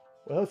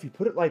 Well, if you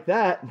put it like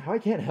that, now I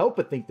can't help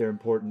but think they're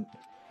important.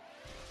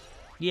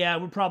 Yeah,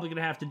 we're probably going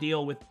to have to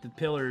deal with the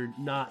pillar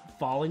not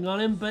falling on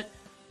him, but...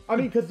 I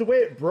mean, because the way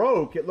it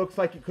broke, it looks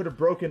like it could have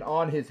broken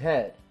on his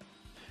head.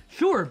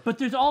 Sure, but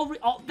there's all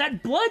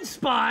that blood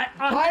spot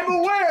on... I'm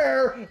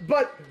aware,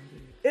 but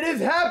it has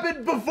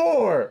happened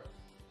before!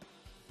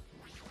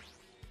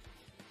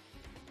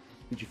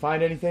 Did you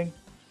find anything?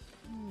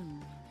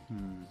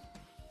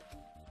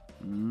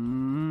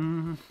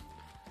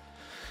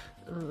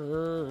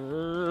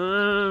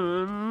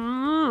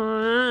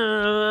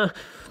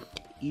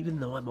 Even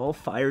though I'm all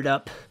fired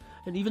up,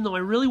 and even though I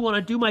really want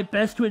to do my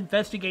best to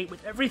investigate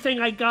with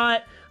everything I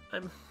got,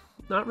 I'm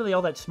not really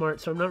all that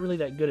smart, so I'm not really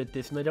that good at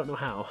this, and I don't know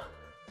how.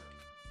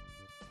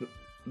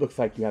 Looks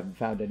like you haven't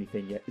found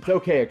anything yet. It's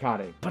okay,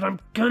 Akane. But I'm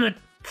gonna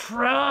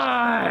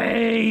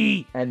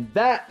try! And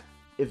that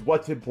is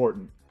what's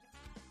important.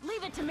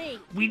 Leave it to me.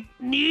 We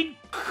need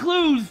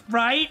clues,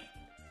 right?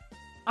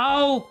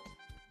 I'll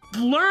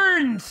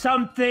learn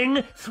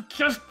something, so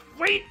just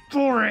wait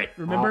for it.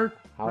 Remember?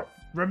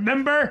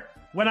 Remember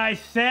when I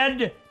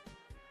said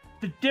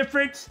the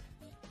difference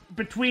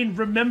between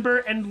remember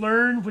and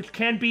learn, which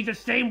can be the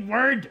same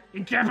word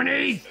in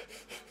Japanese?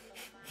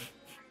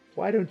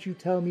 Why don't you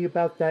tell me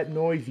about that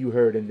noise you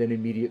heard and then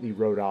immediately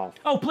wrote off?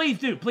 Oh, please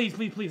do. Please,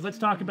 please, please. Let's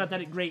talk about that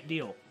a great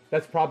deal.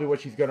 That's probably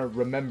what she's gonna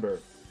remember.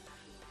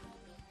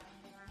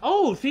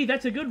 Oh, see,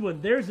 that's a good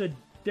one. That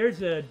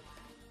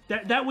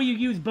way you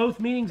use both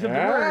meanings of the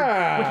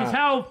word, which is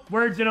how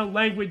words in a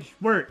language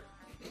work.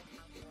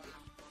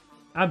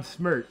 I'm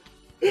smart.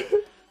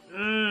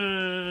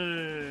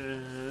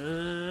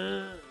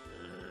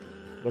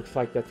 Looks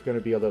like that's gonna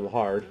be a little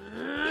hard.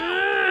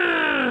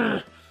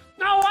 No,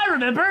 I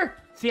remember.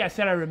 See, I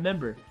said I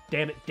remember.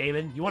 Damn it,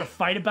 Damon. You want to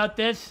fight about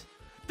this?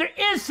 There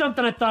is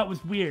something I thought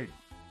was weird.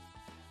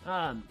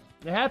 It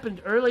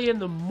happened early in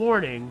the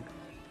morning.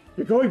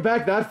 You're going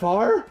back that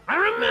far? I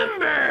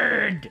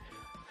remembered!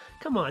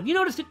 Come on, you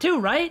noticed it too,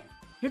 right?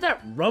 Hear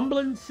that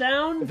rumbling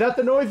sound? Is that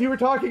the noise you were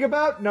talking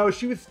about? No,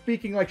 she was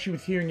speaking like she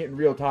was hearing it in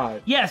real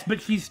time. Yes,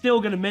 but she's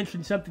still going to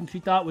mention something she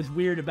thought was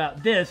weird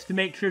about this to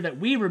make sure that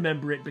we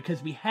remember it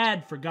because we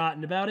had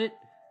forgotten about it.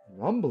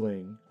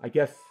 Rumbling? I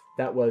guess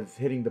that was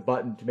hitting the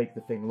button to make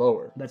the thing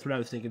lower. That's what I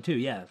was thinking too,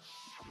 yeah.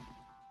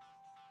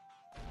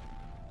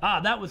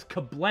 Ah, that was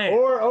kablam.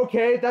 Or,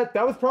 okay, that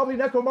was probably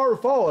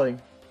Nekomaru falling.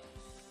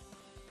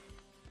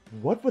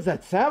 What was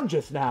that sound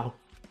just now?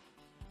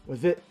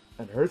 Was it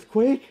an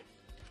earthquake?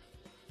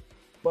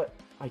 But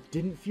I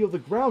didn't feel the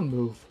ground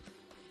move.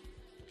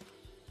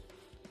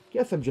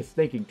 Guess I'm just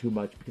thinking too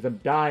much because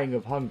I'm dying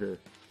of hunger.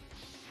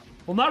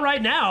 Well, not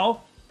right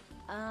now.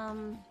 I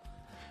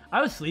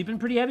was sleeping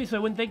pretty heavy, so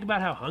I wouldn't think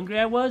about how hungry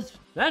I was.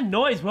 That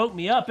noise woke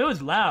me up. It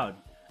was loud.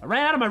 I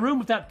ran out of my room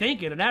without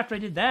thinking, and after I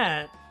did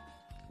that...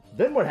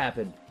 Then what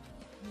happened?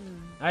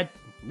 I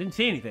didn't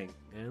see anything.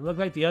 And it looked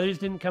like the others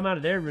didn't come out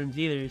of their rooms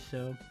either,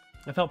 so...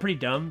 I felt pretty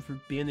dumb for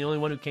being the only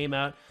one who came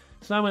out,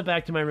 so I went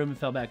back to my room and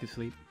fell back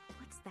asleep.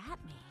 What's that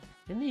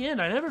mean? In the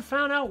end, I never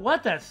found out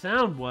what that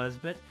sound was,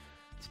 but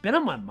it's been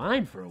on my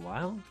mind for a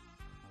while.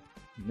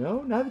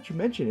 No, now that you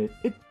mention it,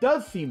 it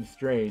does seem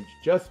strange.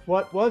 Just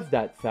what was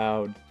that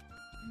sound?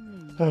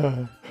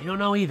 You don't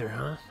know either,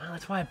 huh? Well,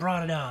 that's why I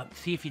brought it up.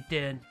 See if you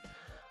did.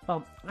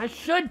 Well, I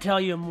should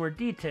tell you in more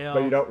detail.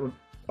 But you don't...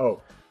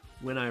 Oh.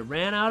 When I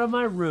ran out of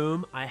my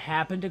room, I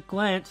happened to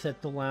glance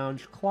at the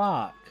lounge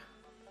clock.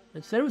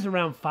 It said it was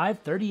around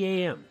 5:30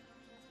 a.m.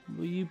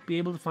 Will you be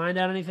able to find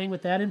out anything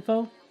with that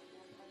info?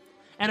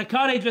 And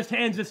Akane just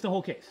hands us the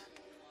whole case.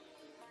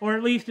 Or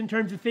at least in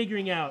terms of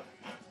figuring out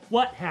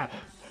what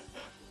happened.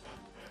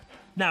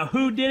 Now,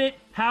 who did it,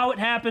 how it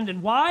happened,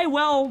 and why?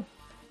 Well,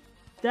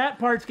 that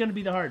part's going to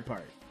be the hard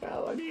part.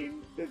 Well, I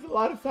mean, there's a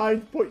lot of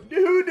signs pointing to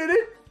who did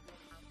it.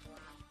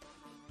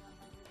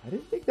 I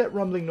didn't think that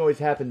rumbling noise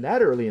happened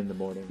that early in the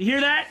morning. You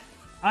hear that?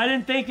 I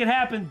didn't think it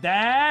happened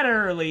that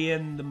early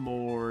in the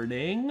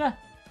morning.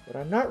 But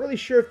I'm not really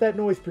sure if that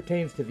noise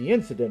pertains to the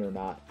incident or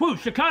not.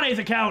 Whoosh, Akane's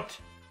account!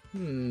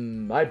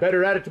 I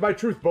better add it to my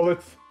truth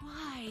bullets.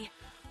 Why?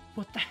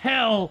 What the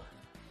hell?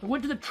 I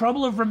went to the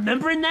trouble of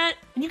remembering that,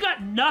 and you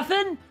got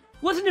nothing?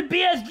 Listen to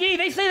BSG,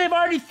 they say they've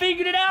already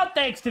figured it out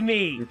thanks to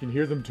me! You can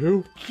hear them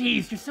too?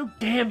 Jeez, you're so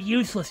damn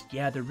useless.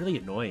 Yeah, they're really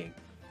annoying.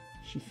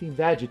 She seems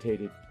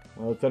agitated.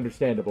 Well, it's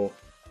understandable.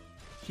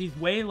 She's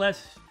way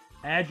less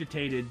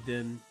agitated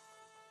than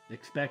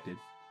expected.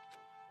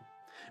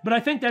 But I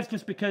think that's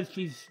just because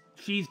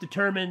she's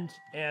determined,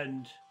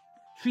 and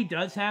she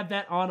does have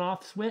that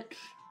on-off switch.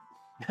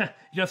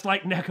 Just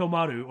like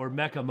Nekomaru or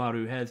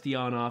Mekamaru has the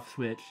on-off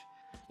switch.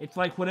 It's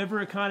like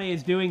whatever Akane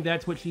is doing,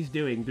 that's what she's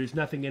doing. There's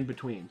nothing in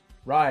between.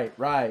 Right.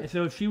 And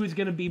so if she was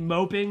going to be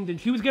moping, then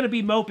she was going to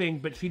be moping,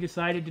 but she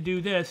decided to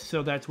do this,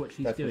 so that's what she's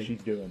doing. That's what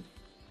she's doing.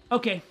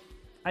 Okay,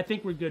 I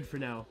think we're good for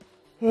now.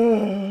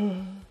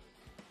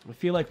 I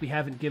feel like we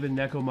haven't given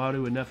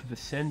Nekomaru enough of a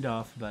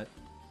send-off, but...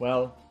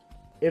 Well,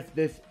 if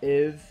this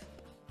is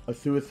a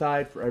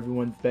suicide for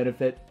everyone's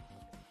benefit,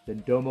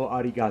 then domo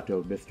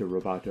arigato, Mr.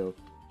 Roboto.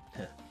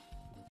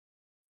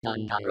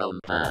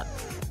 Danganronpa.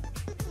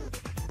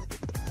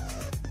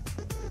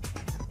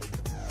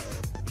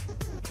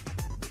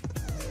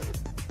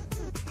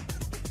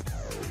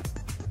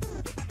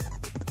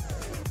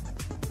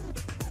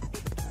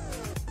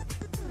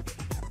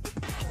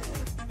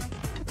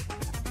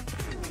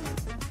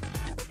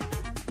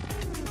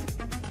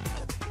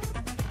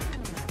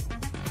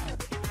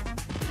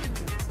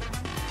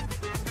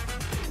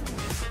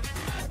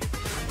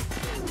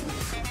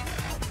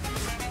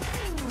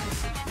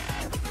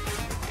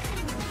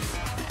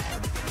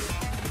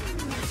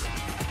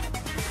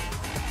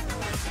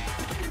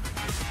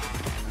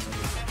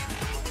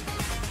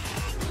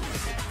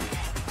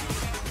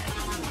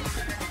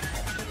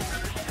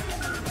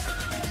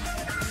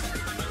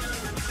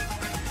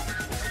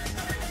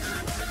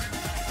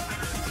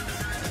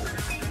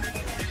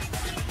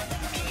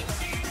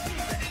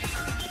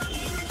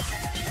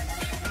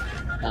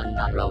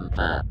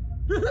 Danganronpa.